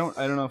 Yeah, I don't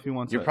know if he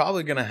wants. You're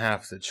probably gonna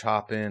have to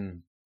chop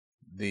in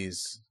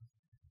these,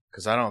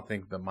 because I don't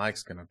think the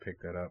mic's gonna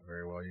pick that up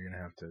very well. You're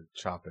gonna have to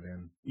chop it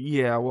in.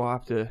 Yeah, I'll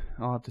have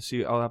to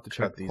see. I'll have to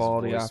check the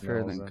quality after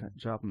and then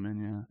chop them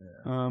in.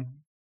 Yeah.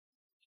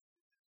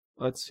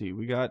 Let's see.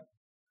 We got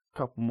a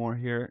couple more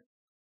here.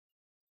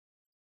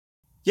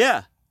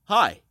 Yeah.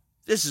 Hi.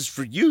 This is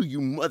for you, you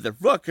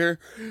motherfucker.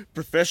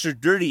 Professor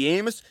Dirty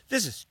Amos.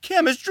 This is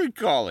chemistry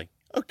calling.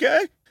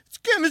 Okay? It's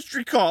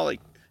chemistry calling.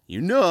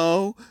 You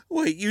know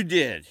what you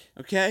did.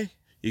 Okay?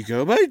 You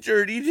go by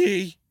Dirty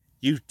D.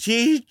 You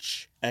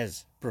teach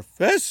as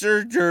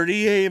Professor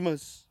Dirty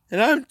Amos.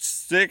 And I'm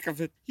sick of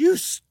it. You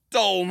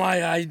stole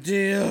my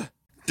idea.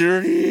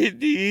 Dirty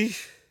D.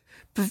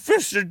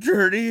 Professor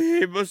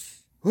Dirty Amos.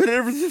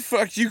 Whatever the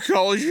fuck you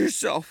call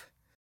yourself.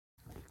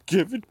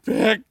 Give it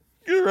back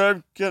or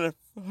I'm gonna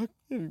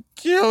fucking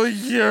kill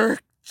your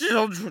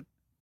children.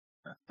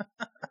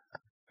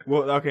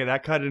 Well, okay,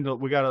 that cut into...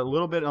 We got a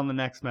little bit on the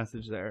next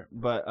message there,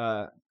 but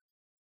that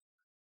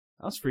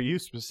was for you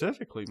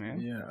specifically,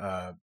 man.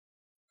 Yeah,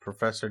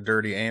 Professor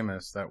Dirty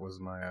Amos, that was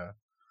my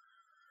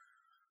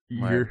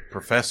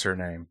professor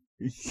name.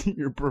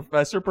 Your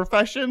professor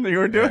profession that you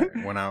were doing?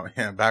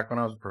 Back when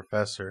I was a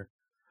professor,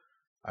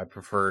 I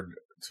preferred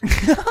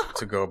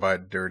to go by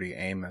Dirty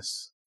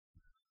Amos.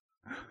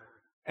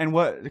 And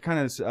what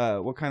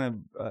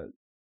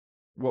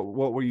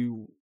were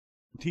you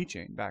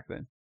teaching back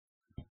then?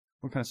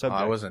 What kind of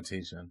subject? I wasn't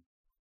teaching.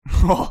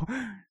 Oh,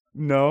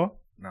 no?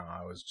 No,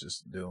 I was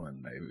just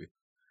doing, maybe.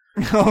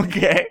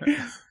 Okay.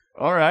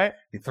 All right.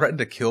 He threatened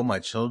to kill my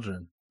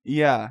children.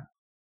 Yeah.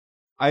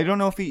 I don't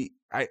know if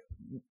I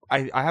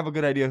have a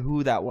good idea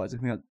who that was. I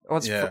think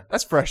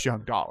that's Fresh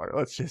Young Dollar.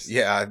 Let's just...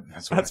 Yeah,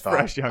 that's what I thought.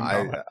 Fresh Young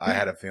Dollar. I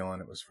had a feeling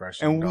it was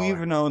Fresh Young Dollar. And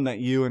we've known that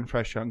you and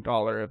Fresh Young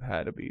Dollar have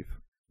had a beef.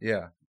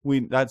 Yeah.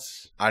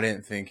 I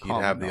didn't think he'd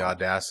have the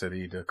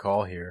audacity to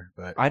call here,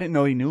 but... I didn't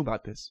know he knew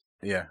about this.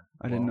 Yeah.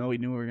 I didn't know he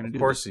knew we were going to do this.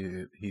 Of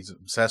course he's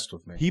obsessed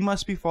with me. He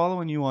must be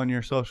following you on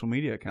your social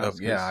media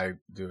accounts. Yeah,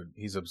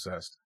 he's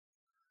obsessed.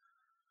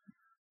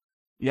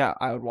 Yeah,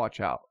 I would watch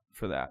out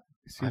for that.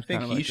 I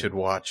think he should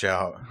watch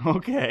out.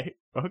 Okay.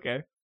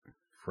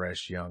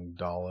 Fresh Young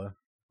Dollar.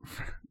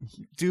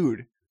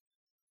 Dude,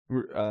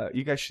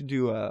 You guys should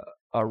do a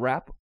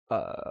rap,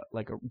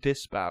 like a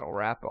diss battle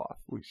rap off.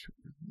 We should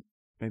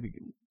maybe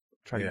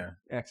try to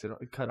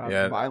cut out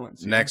the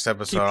violence. Next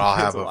episode, I'll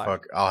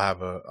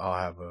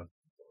have a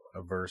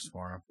verse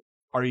for him.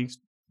 Are you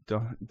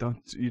don't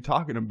you're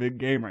talking a big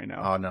game right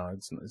now? Oh no,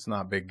 it's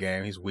not a big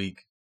game. He's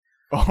weak.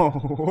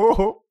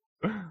 Oh,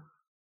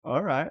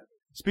 all right.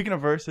 Speaking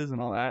of verses and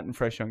all that, and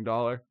Fresh Young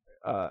Dollar,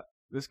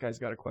 this guy's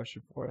got a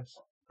question for us.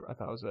 I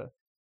thought it was a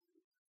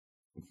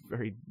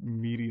very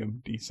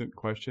medium, decent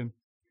question.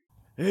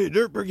 Hey,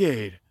 Dirt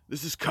Brigade,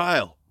 this is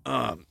Kyle.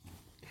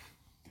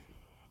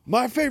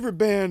 My favorite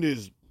band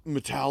is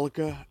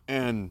Metallica,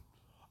 and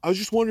I was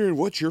just wondering,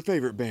 what's your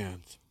favorite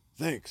bands?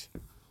 Thanks.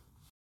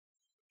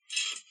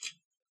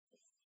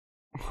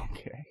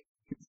 Okay,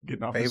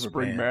 getting off the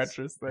spring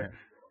mattress there.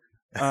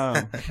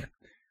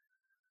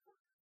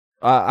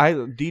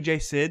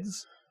 DJ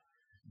Sid's.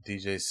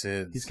 DJ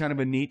Sid's. He's kind of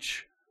a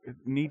niche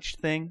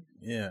thing.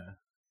 Yeah.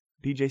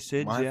 DJ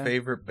Sid's. My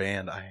favorite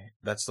band.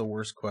 That's the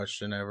worst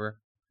question ever.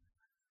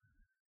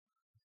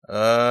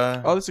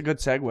 That's a good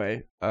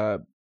segue.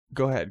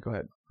 Go ahead.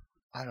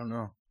 I don't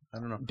know.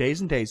 Days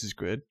and Days is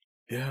good.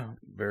 Yeah,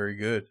 very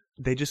good.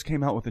 They just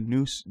came out with a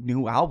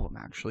new album,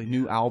 actually.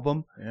 New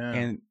album. Yeah.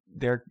 And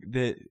they're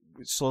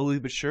slowly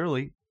but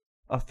surely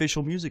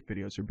official music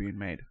videos are being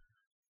made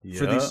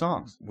for these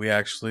songs. We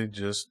actually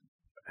just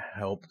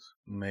helped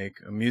make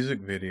a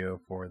music video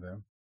for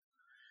them.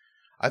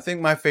 I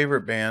think my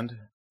favorite band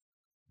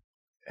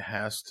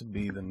has to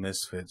be the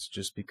Misfits,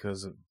 just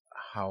because of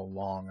how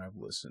long I've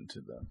listened to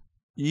them.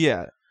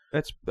 Yeah,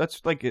 that's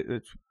like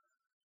it's.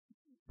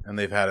 And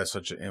they've had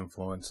such an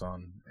influence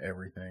on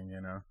everything,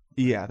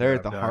 Yeah, they're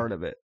at the heart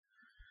of it.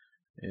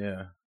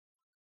 Yeah,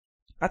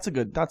 that's a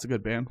good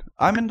band.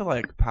 I'm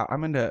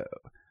into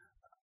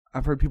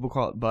I've heard people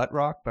call it butt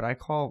rock, but I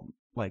call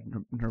like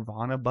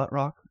Nirvana butt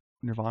rock.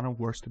 Nirvana,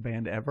 worst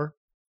band ever.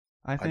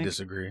 I think. I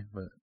disagree,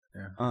 but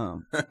yeah.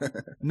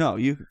 No,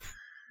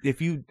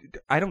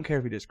 I don't care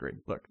if you disagree.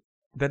 Look,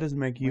 that doesn't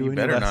make you. You any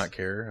better less, not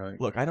care.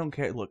 Look, I don't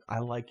care. Look, I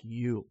like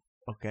you.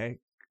 Okay,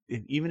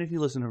 even if you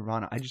listen to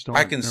Nirvana, I just don't.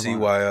 I can see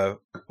why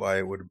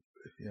it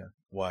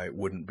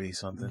wouldn't be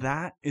something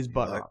that is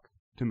butt rock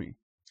to me.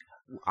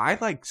 I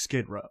like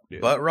Skid Row, dude.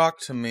 Butt rock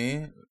to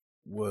me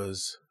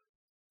was.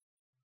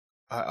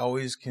 I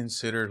always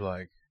considered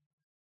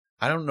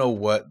I don't know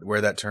where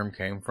that term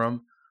came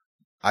from.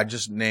 I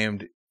just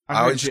named.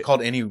 I always just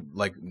called any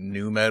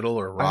new metal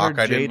or rock.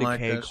 I didn't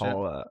like that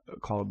call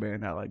a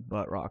band out like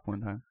butt rock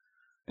one time,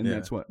 and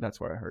that's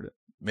where I heard it.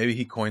 Maybe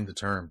he coined the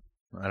term.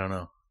 I don't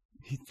know.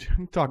 He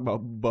talking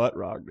about butt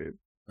rock, dude.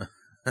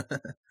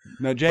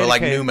 No, Jada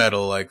but new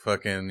metal,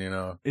 fucking,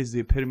 is the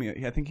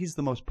epitome. I think he's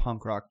the most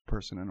punk rock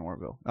person in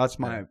Orville. That's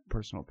my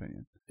personal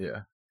opinion.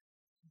 Yeah.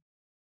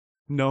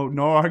 No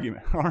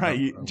argument. All right,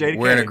 JDK.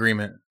 We're in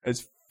agreement.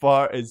 As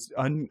far as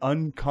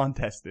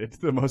uncontested,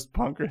 the most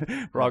punk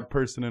rock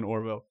person in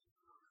Orville.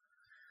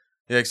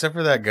 Yeah, except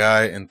for that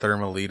guy in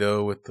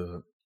Thermalito with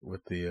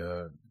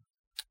the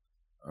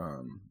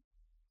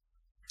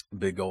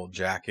big old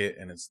jacket,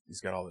 and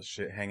he's got all this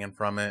shit hanging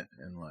from it,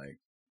 and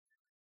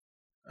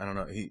I don't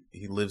know.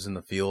 He lives in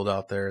the field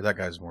out there. That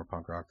guy's more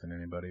punk rock than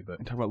anybody. But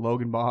you talking about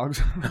Logan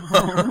Boggs?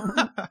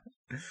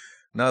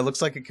 No, it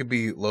looks like it could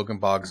be Logan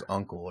Boggs'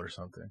 uncle or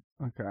something.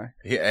 Okay.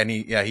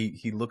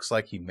 He looks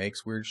like he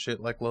makes weird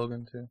shit like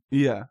Logan too.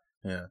 Yeah.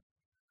 Yeah.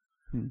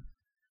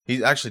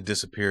 He's actually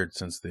disappeared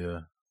since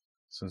the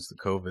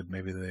COVID.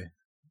 Maybe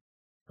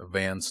a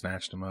van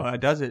snatched him up.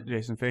 Does it,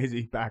 Jason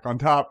Fazy, back on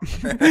top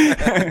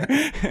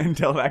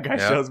until that guy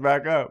shows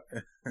back up.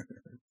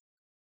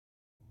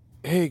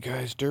 Hey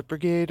guys, Dirt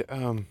Brigade.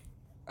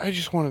 I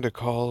just wanted to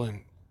call,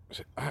 and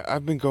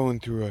I've been going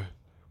through a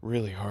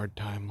really hard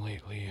time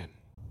lately, and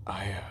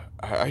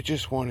I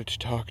just wanted to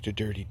talk to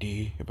Dirty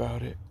D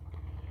about it.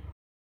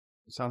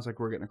 Sounds like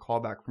we're getting a call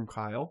back from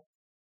Kyle.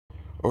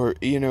 Or,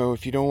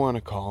 if you don't want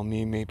to call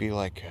me, maybe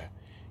like a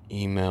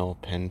email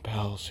pen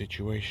pal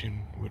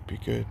situation would be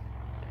good.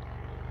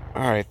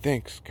 Alright,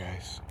 thanks,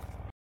 guys.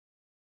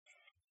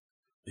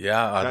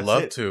 Yeah, I'd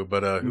love to,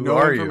 but who no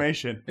are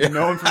information. you?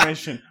 No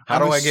information. How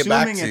do I get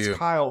back to you? Assuming it's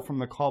Kyle from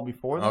the call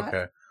before that.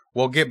 Okay.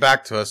 Well, get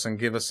back to us and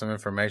give us some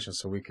information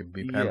so we can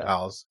be pen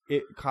pals.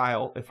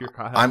 Kyle, if you're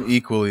Kyle. I'm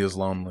equally as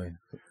lonely.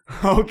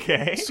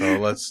 Okay. So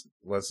let's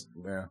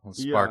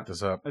spark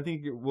this up. I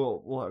think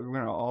we're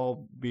gonna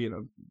all be in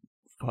a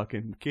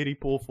fucking kiddie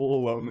pool full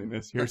of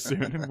loneliness here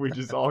soon if we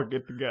just all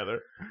get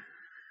together.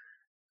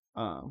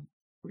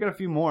 We got a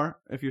few more.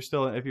 If you're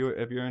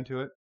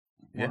into it,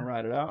 want to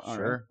ride it out?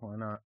 Sure, why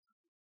not?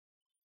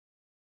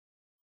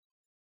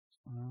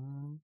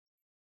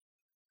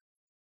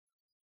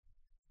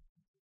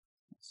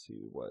 Let's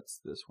see,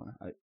 what's this one?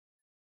 This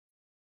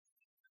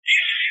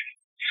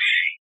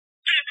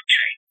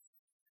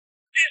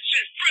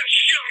is Fresh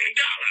Young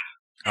Dollar.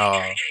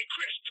 Oh.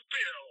 Chris the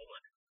Bill.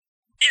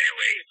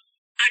 Anyway,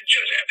 I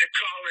just had to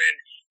call in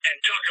and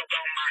talk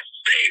about my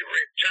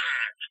favorite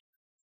time.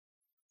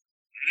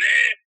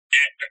 That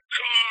at the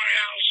car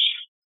house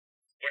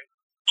when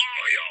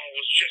all y'all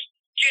was just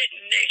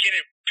getting naked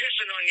and pissing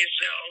on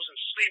yourselves and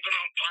sleeping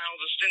on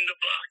piles of cinder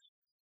blocks.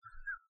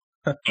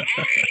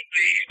 Among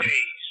these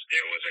days,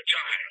 there was a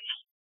time.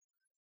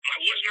 I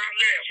was not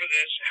there for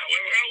this,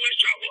 however, I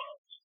wish I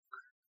was.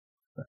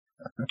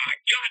 I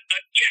got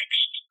a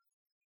text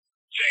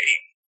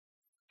saying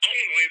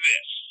only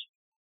this.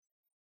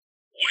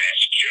 Wes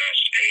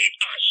just ate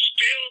a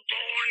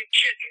stillborn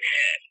kitten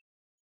head.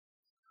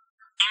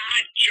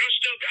 I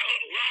just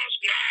about lost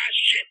my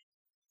shit.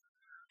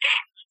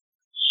 Fuck.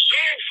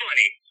 So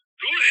funny.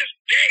 To this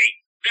day,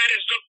 that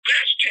is the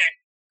best text.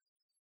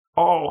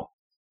 Oh.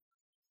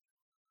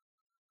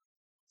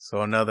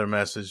 So another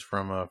message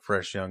from a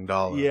Fresh Young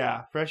Dollar.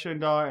 Yeah, Fresh Young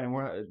Dollar, and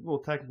we're a little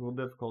technical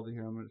difficulty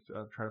here. I'm going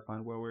to try to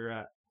find where we're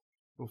at.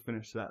 We'll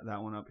finish that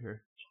one up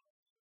here.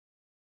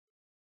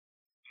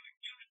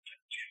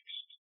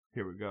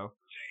 Here we go.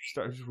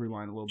 Just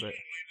rewind a little bit. Wes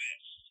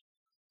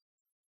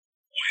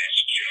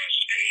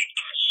just ate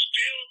a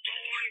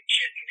stillborn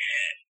kitten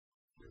head.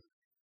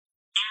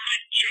 I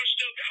just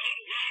about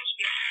lost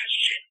my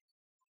shit.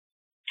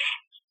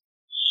 Fuck.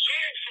 So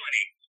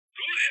funny.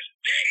 To this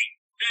day,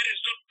 that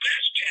is the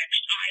best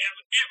text I have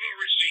ever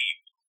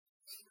received.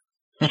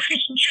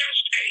 Wes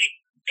just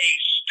ate a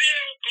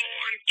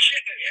stillborn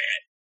kitten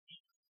head.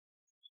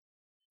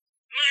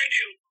 Mind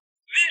you,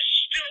 this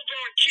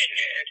stillborn kitten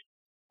head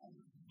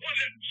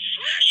wasn't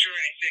fresh or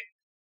anything.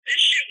 This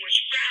shit was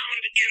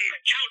found in the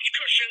couch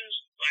cushions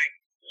like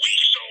we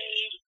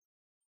sold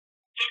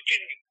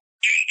fucking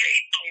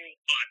ate a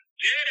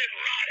dead and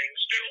rotting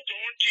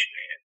stillborn kitten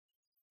head.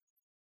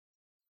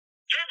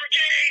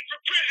 Brigade for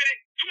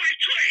President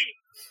 2020.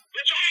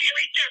 Let's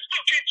all eat that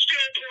fucking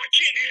stillborn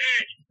kitten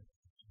head.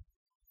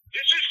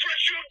 This is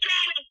Fresh Young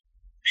Dollar.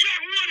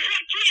 Young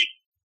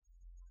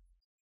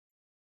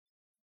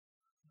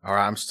 100. All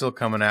right, I'm still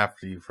coming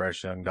after you,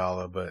 Fresh Young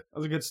Dollar, but that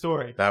was a good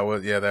story. That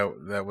was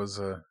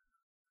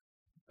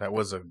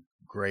a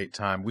great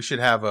time. We should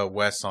have a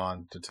Wes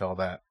on to tell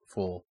that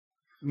full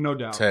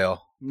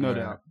tale. No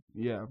doubt.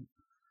 Yeah.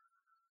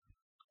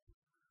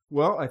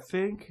 Well, I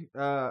think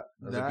that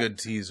was a good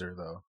teaser,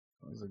 though.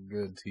 That was a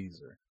good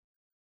teaser.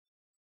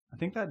 I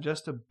think that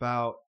just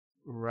about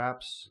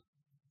wraps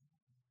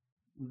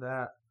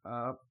that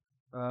up.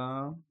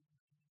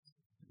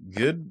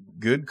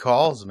 Good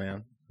calls,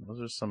 man.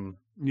 Those are some.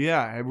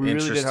 Yeah, we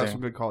really did have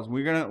some good calls.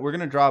 We're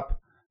gonna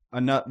drop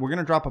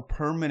a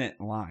permanent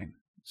line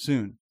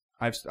soon.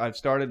 I've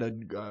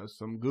started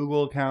some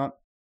Google account,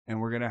 and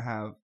we're gonna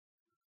have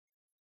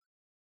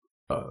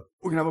a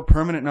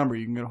permanent number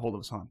you can get a hold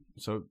of us on.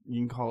 So you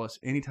can call us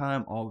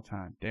anytime, all the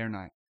time, day or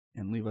night,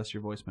 and leave us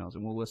your voicemails,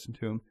 and we'll listen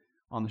to them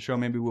on the show.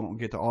 Maybe we won't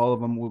get to all of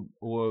them.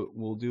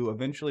 We'll do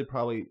eventually.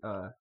 Probably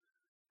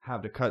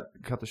have to cut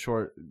it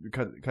short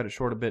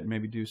a bit, and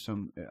maybe do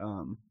some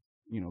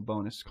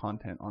bonus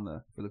content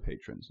for the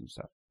patrons and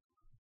stuff.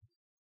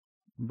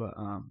 But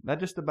that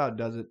just about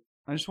does it.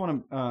 I just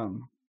want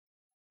to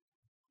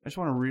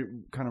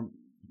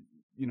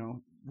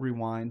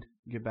rewind,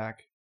 get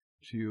back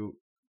to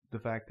the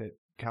fact that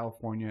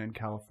California and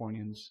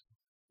Californians,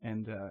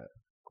 and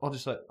I'll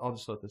just let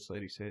this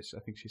lady say it. I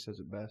think she says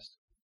it best.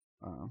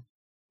 California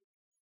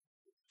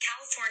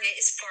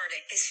is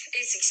farting.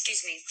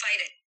 Excuse me,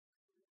 fighting.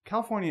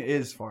 California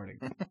is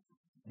farting.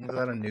 Is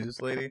that a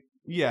news lady?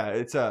 Yeah,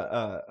 it's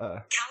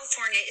California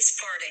is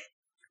farting.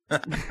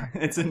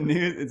 it's a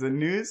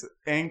news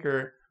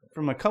anchor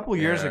from a couple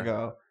years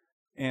ago,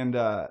 and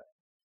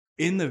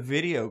in the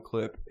video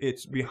clip,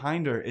 it's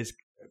behind her is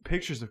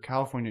pictures of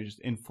California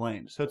just in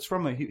flames. So it's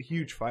from a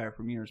huge fire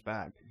from years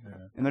back,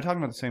 and they're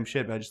talking about the same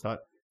shit. But I just thought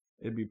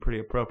it'd be pretty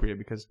appropriate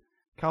because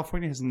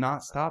California has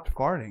not stopped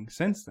farting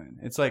since then.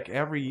 It's like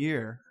every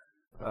year.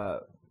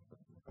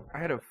 I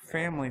had a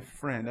family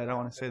friend. I don't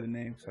want to say the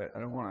name, so I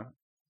don't know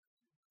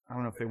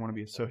if they want to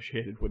be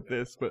associated with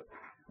this, but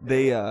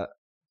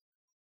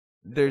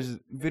there's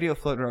video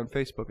floating around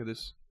Facebook of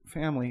this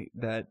family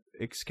that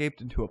escaped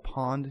into a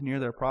pond near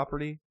their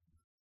property,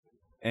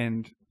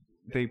 and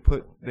they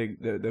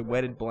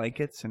wetted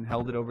blankets and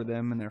held it over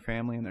them and their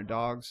family and their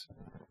dogs,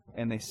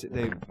 and they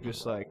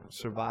just like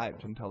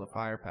survived until the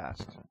fire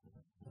passed.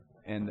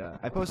 And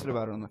I posted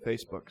about it on the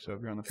Facebook, so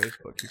if you're on the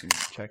Facebook, you can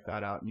check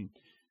that out and you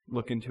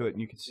look into it,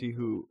 and you can see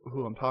who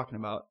I'm talking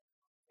about.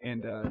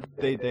 And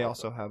they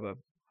also have a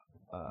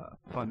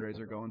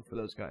fundraiser going for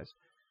those guys.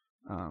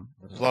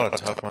 There's a lot of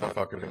tough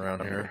motherfuckers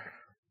around here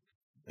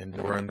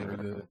enduring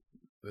through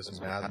this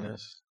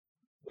madness.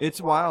 It's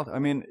wild. I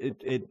mean,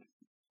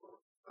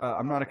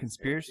 I'm not a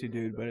conspiracy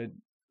dude, but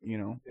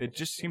it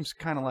just seems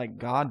kind of like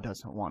God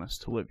doesn't want us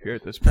to live here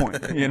at this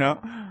point, you know?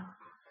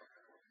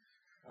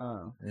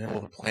 Well,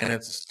 the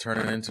planet's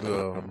turning into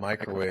a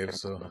microwave,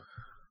 so...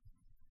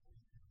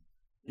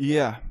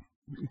 Yeah,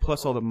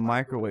 plus all the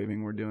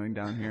microwaving we're doing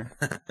down here.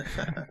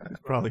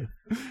 It's probably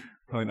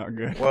not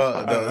good.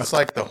 Well, it's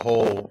like the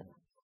whole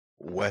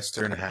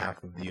western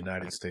half of the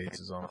United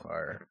States is on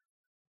fire.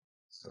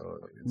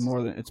 So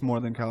it's more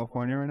than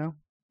California right now?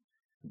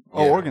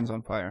 Oh, yeah. Oregon's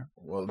on fire.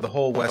 Well, the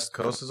whole West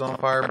Coast is on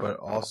fire, but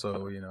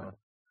also,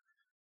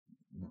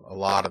 a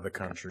lot of the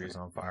country is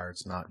on fire.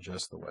 It's not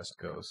just the West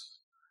Coast.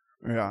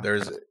 Yeah.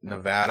 There's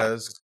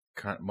Nevada's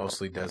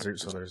mostly desert,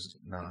 so there's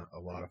not a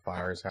lot of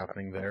fires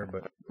happening there.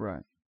 But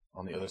right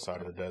on the other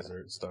side of the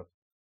desert, stuff.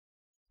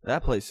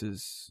 That place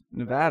is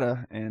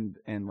Nevada and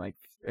like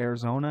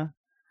Arizona.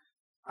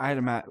 I'd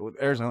imagine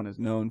Arizona is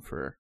known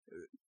for.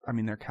 I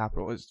mean, their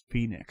capital is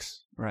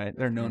Phoenix, right?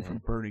 They're known for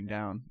burning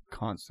down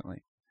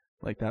constantly.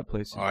 Like that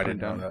place. I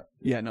didn't know that.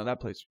 Yeah, no, that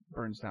place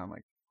burns down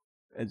like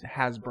it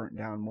has burnt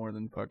down more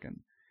than fucking.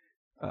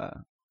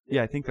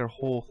 Yeah, I think their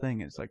whole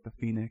thing is like the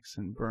Phoenix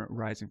and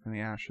rising from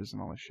the ashes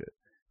and all this shit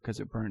because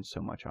it burns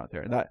so much out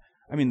there.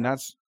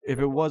 That's if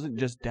it wasn't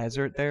just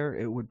desert there,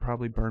 it would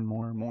probably burn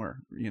more and more.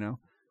 You know,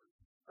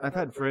 I've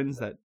had friends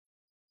that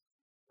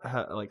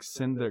like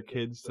send their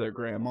kids to their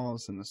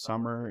grandmas in the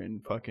summer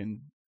and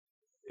fucking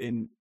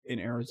in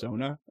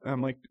Arizona.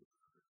 I'm like,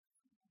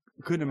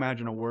 couldn't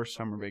imagine a worse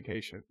summer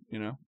vacation. You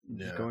know,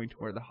 just going to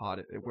where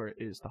it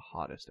is the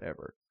hottest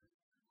ever.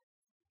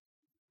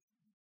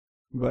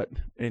 But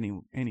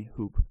any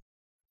hoop.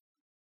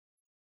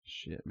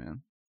 Shit,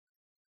 man.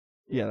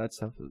 Yeah, that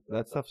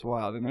stuff's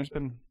wild. And there's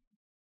been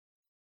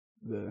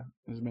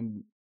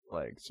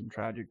like some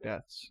tragic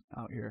deaths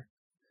out here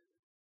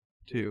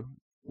too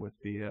with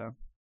the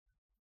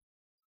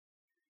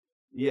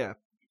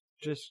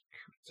just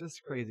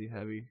crazy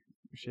heavy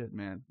shit,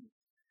 man.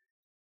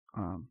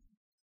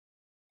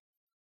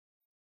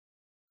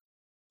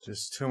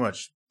 Just too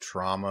much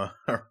trauma,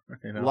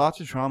 you know. Lots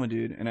of trauma,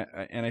 dude.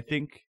 And I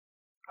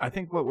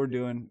think what we're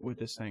doing with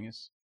this thing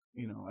is,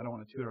 you know, I don't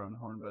want to toot our own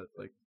horn, but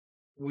like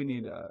we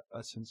need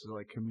a sense of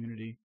like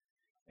community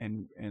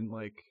and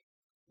like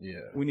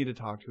we need to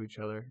talk to each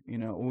other. You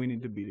know, we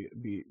need to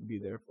be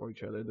there for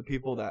each other. The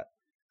people that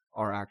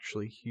are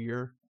actually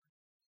here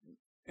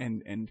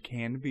and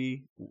can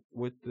be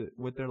with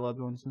their loved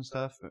ones and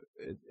stuff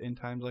in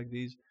times like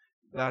these.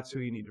 That's who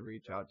you need to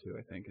reach out to.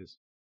 I think is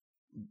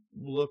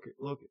look.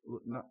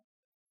 Not,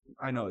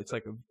 I know it's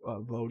like a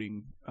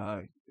voting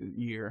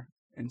year.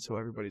 And so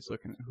everybody's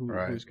looking at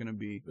who's going to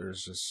be.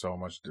 There's just so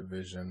much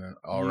division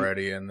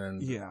already, and then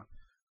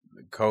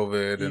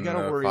COVID and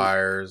the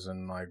fires,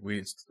 and like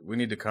we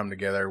need to come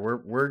together.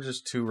 We're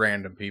just two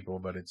random people,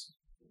 but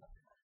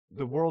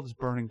the world is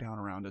burning down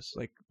around us.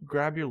 Like,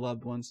 grab your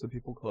loved ones, the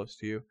people close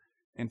to you,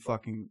 and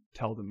fucking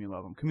tell them you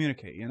love them.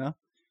 Communicate, you know,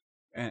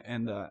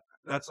 and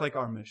that's like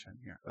our mission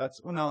here.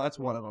 That's one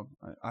of them.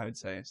 I would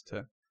say is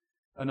to.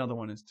 Another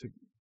one is to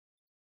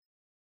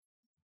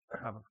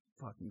have a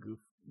fucking goof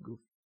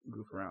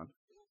around.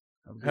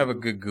 Have a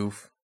good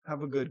goof.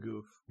 Have a good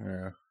goof.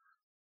 Yeah.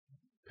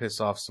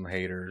 Piss off some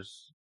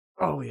haters.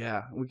 Oh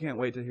yeah, we can't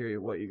wait to hear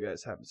what you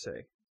guys have to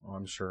say. Oh,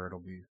 I'm sure it'll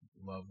be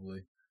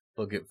lovely.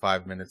 They'll get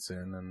 5 minutes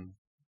in and.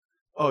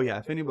 Oh yeah,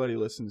 if anybody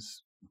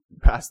listens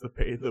past the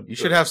pay, you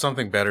should have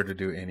something better to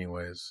do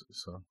anyways.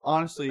 So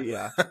honestly,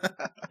 yeah.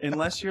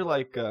 Unless you're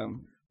like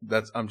I'm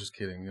just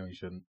kidding. No, you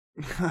shouldn't.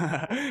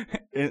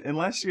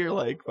 Unless you're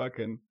like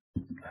fucking.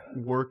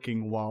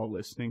 Working while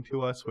listening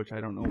to us, which I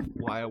don't know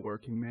why a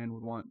working man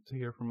would want to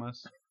hear from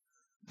us,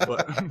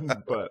 but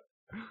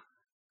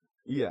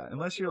yeah,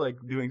 unless you're like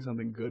doing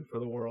something good for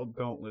the world,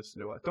 don't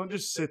listen to us. Don't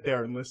just sit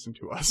there and listen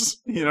to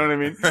us. You know what I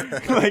mean?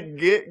 Like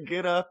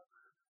get up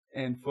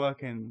and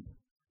fucking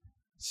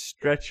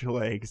stretch your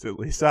legs at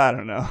least. I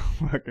don't know.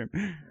 Fucking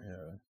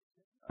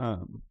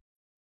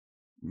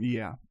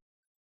yeah.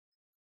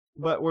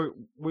 But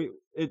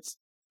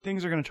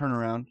things are gonna turn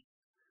around.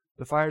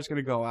 The fire's going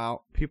to go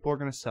out. People are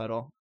going to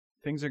settle.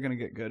 Things are going to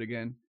get good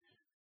again.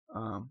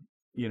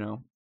 You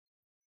know,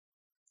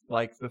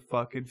 like the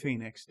fucking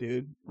Phoenix,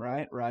 dude,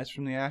 right? Rise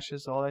from the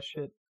ashes, all that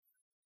shit.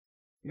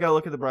 You got to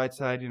look at the bright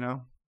side, you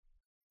know?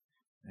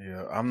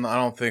 Yeah, I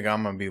don't think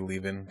I'm going to be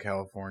leaving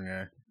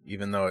California,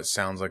 even though it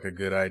sounds like a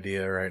good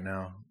idea right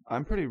now.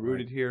 I'm pretty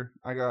rooted here.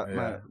 I got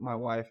my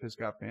wife has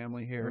got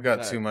family here. We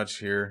got too much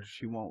here.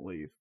 She won't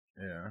leave.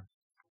 Yeah.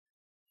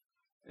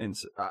 And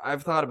so,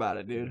 I've thought about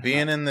it, dude.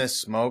 Being in this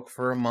smoke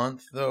for a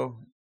month, though,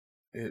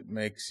 it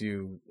makes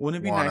you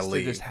wouldn't it be nice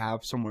to just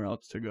have somewhere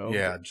else to go?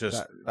 Yeah,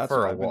 just that's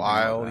for a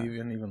while,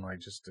 even like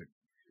just to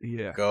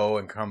go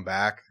and come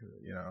back,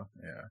 you know.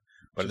 Yeah,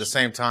 but at the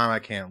same time, I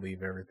can't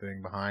leave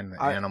everything behind.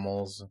 The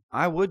animals.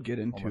 I would get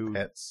into all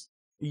my pets.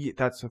 Yeah,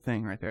 that's the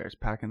thing right there. Is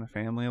packing the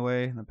family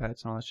away and the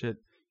pets and all that shit.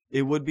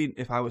 It would be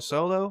if I was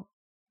solo,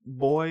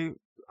 boy.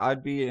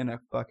 I'd be in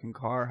a fucking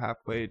car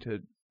halfway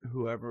to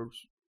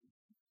whoever's.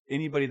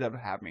 Anybody that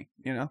would have me,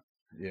 you know?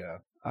 Yeah.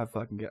 I'd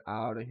fucking get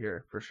out of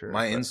here for sure.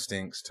 My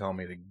instincts tell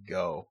me to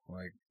go.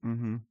 Like,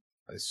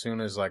 as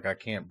soon as, like, I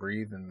can't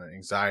breathe and the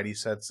anxiety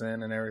sets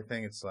in and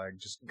everything, it's like,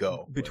 just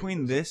go.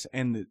 Between this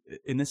and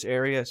in this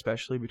area,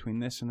 especially between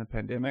this and the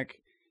pandemic,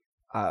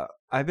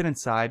 I've been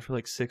inside for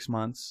like 6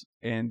 months.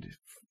 And,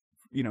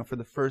 you know, for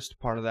the first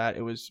part of that,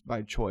 it was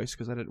by choice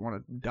because I didn't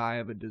want to die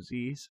of a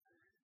disease.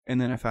 And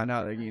then I found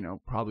out that, you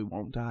know, probably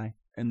won't die.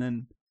 And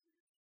then,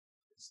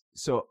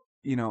 so,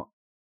 you know,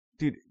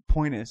 dude,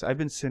 point is, I've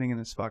been sitting in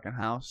this fucking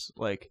house,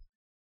 like,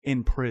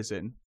 in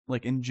prison,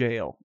 like, in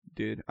jail,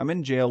 dude. I'm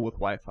in jail with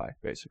Wi-Fi,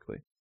 basically.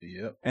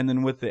 Yep. And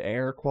then with the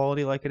air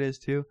quality like it is,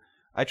 too,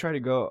 I try to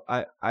go.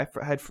 I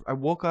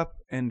woke up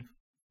and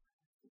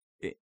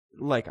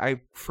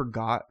I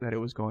forgot that it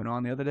was going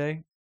on the other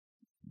day.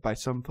 By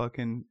some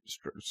fucking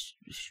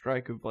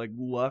strike of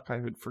luck, I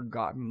had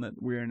forgotten that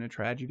we were in a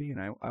tragedy,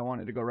 and I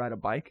wanted to go ride a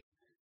bike.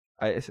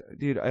 I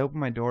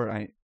opened my door,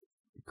 I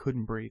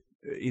couldn't breathe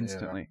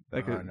instantly.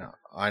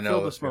 I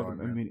know.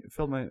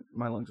 Filled my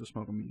lungs with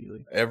smoke immediately.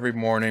 Every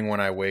morning when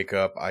I wake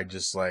up, I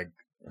just I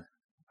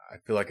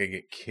feel like I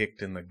get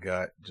kicked in the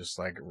gut. Just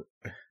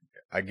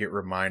I get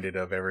reminded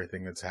of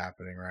everything that's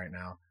happening right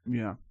now.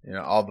 Yeah.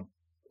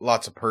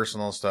 Lots of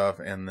personal stuff,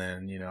 and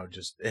then,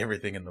 just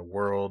everything in the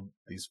world,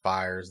 these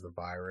fires, the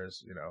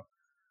virus,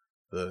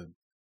 the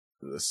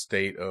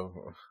state of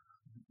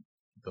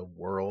the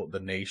world, the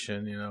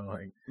nation,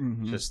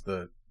 just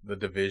the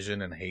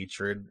division and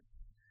hatred.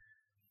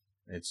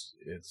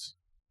 It's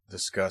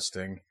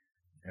disgusting,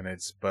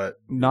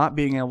 but not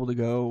being able to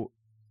go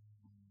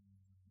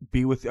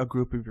be with a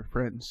group of your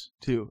friends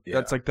too. Yeah.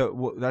 That's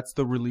that's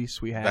the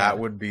release we have. That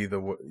would be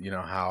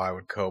how I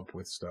would cope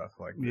with stuff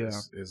like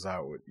this. Is I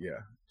would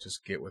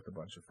just get with a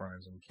bunch of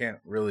friends, and we can't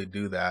really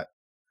do that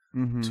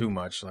too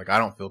much. I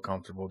don't feel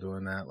comfortable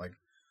doing that.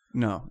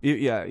 No,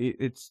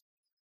 it's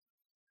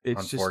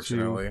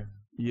unfortunately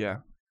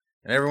just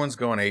and everyone's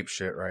going ape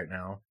shit right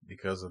now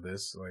because of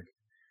this.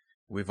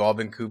 We've all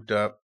been cooped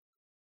up,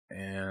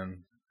 and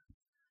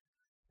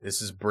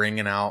this is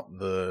bringing out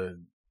the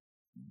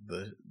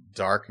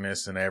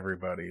darkness in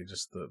everybody,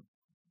 just the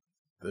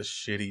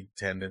shitty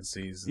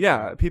tendencies.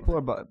 Yeah, people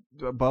are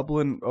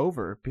bubbling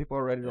over. People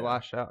are ready to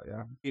lash out.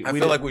 Yeah, I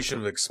feel like we should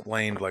have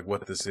explained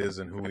what this is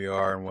and who we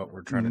are and what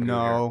we're trying to do.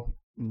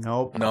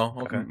 Nope. No.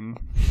 Okay.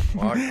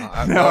 Well,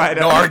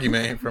 no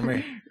argument from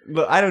me.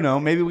 But I don't know.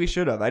 Maybe we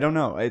should have. I don't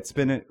know.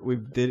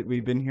 We've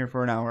been here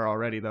for an hour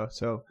already though.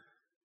 So,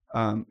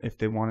 if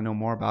they want to know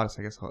more about us,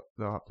 I guess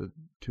they'll have to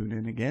tune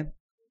in again.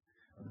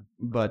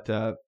 But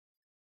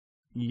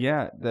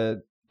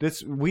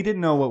we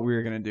didn't know what we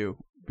were gonna do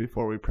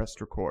before we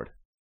pressed record.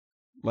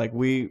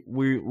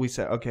 We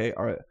said, okay,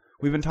 all right,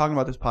 we've been talking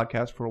about this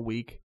podcast for a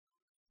week,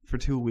 for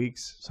 2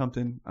 weeks,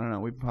 something. I don't know.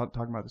 We've been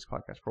talking about this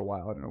podcast for a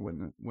while. I don't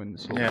know when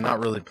this. Not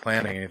really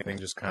planning anything,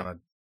 just kind of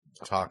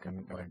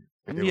talking.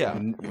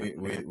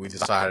 We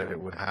decided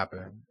it would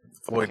happen.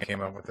 Floyd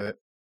came up with it.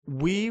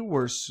 We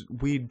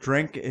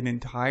drank an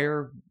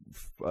entire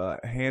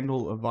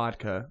handle of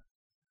vodka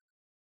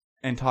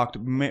and talked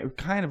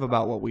kind of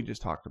about what we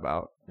just talked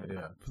about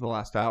for the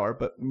last hour,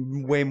 but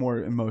way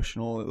more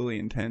emotionally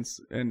intense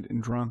and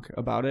drunk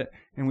about it.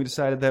 And we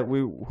decided that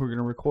we were going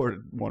to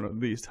record one of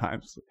these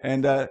times.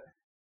 And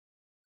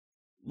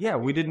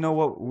we didn't know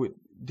what we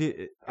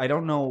did. I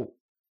don't know.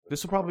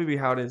 This will probably be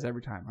how it is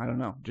every time. I don't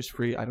know. Just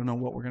free. I don't know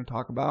what we're going to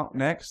talk about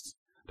next.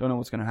 Don't know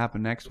what's going to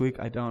happen next week.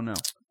 I don't know.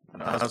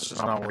 No, let's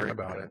just not worry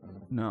about it.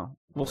 No.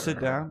 We'll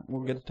sit down.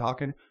 We'll get to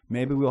talking.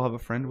 Maybe we'll have a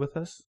friend with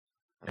us.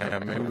 Yeah,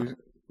 maybe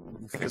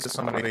think of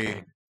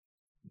somebody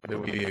that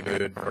would be a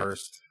good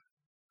first.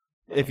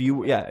 If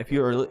you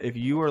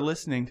are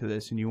listening to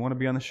this and you want to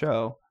be on the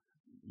show,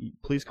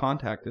 please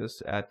contact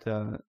us at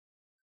the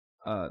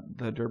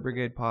Dirt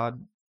Brigade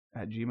Pod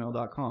at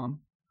gmail.com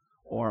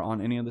or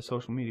on any of the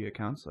social media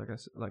accounts,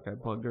 like I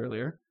plugged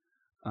earlier.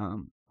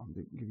 I'll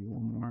give you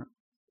one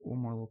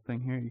more little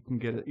thing here. You can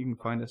get it. You can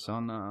find us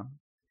on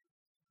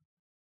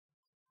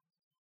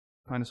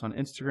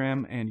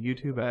Instagram and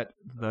YouTube at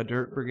the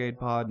Dirt Brigade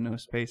Pod, no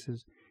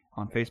spaces.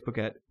 On Facebook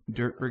at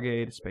Dirt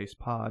Brigade space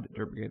Pod,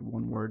 Dirt Brigade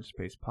one word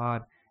space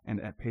Pod, and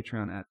at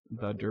Patreon at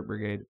the Dirt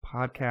Brigade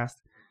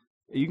Podcast.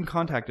 You can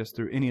contact us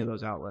through any of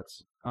those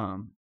outlets.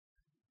 And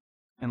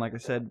like I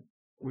said,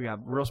 we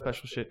have real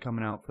special shit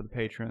coming out for the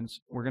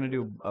patrons. We're gonna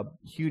do a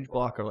huge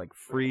block of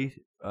free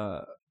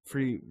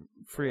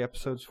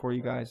episodes for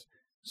you guys,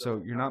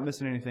 so you're not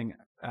missing anything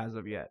as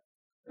of yet.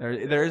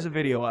 There is a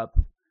video up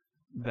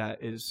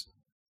that is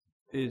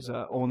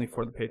only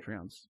for the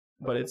Patreons.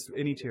 But it's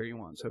any tier you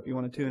want. So if you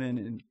want to tune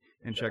in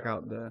and check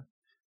out the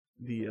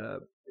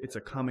it's a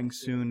coming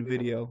soon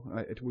video.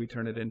 We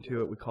turn it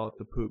into it. We call it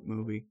the poop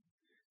movie.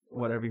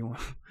 Whatever you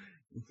want.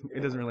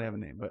 It doesn't really have a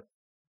name, but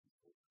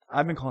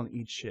I've been calling it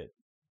eat shit.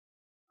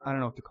 I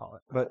don't know what to call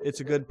it, but it's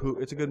a good poop.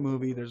 It's a good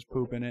movie. There's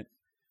poop in it.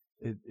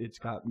 It's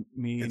got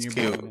me and your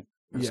cute. in it.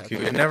 It's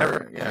cute. It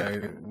never.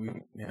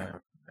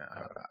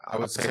 I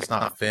would say it's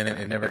not finished.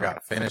 It never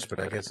got finished,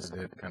 but I guess it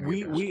did.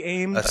 We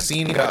aimed. A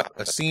scene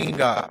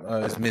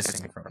is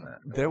missing from that.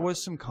 There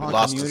was some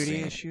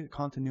continuity issues.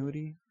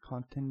 Continuity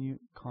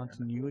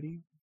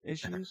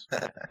issues,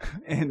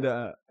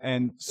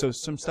 and so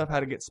some stuff had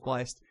to get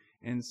spliced,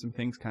 and some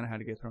things kind of had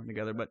to get thrown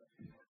together. But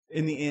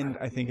in the end,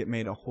 I think it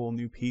made a whole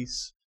new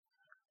piece,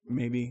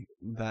 maybe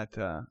that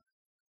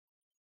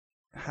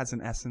has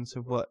an essence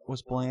of what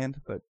was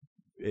bland, but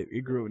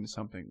it grew into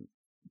something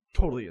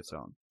totally its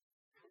own.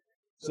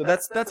 So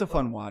that's a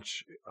fun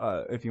watch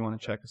if you want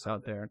to check us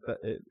out there.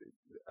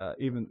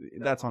 Even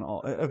that's on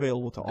all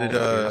available to all.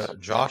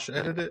 Did Josh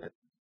edit it?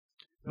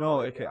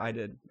 No, I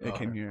did. It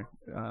came here.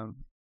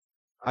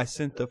 I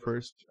sent the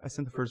first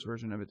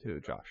version of it to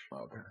Josh.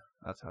 Okay,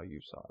 that's how you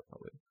saw it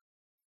probably.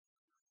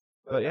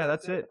 But yeah,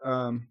 that's it.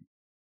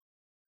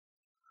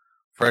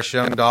 Fresh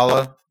Young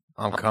Dollar,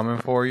 I'm coming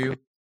for you.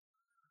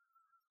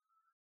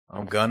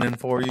 I'm gunning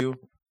for you.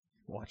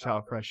 Watch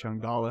out, Fresh Young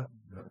Dollar.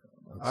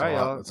 All right,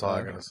 y'all. That's all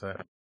I gotta say.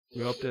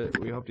 We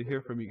hope to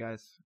hear from you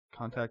guys.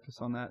 Contact us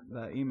on that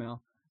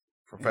email.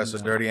 Professor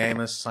Dirty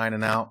Amos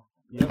signing out.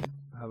 Yep.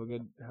 Have a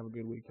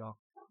good week, y'all.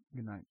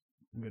 Good night.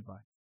 Goodbye.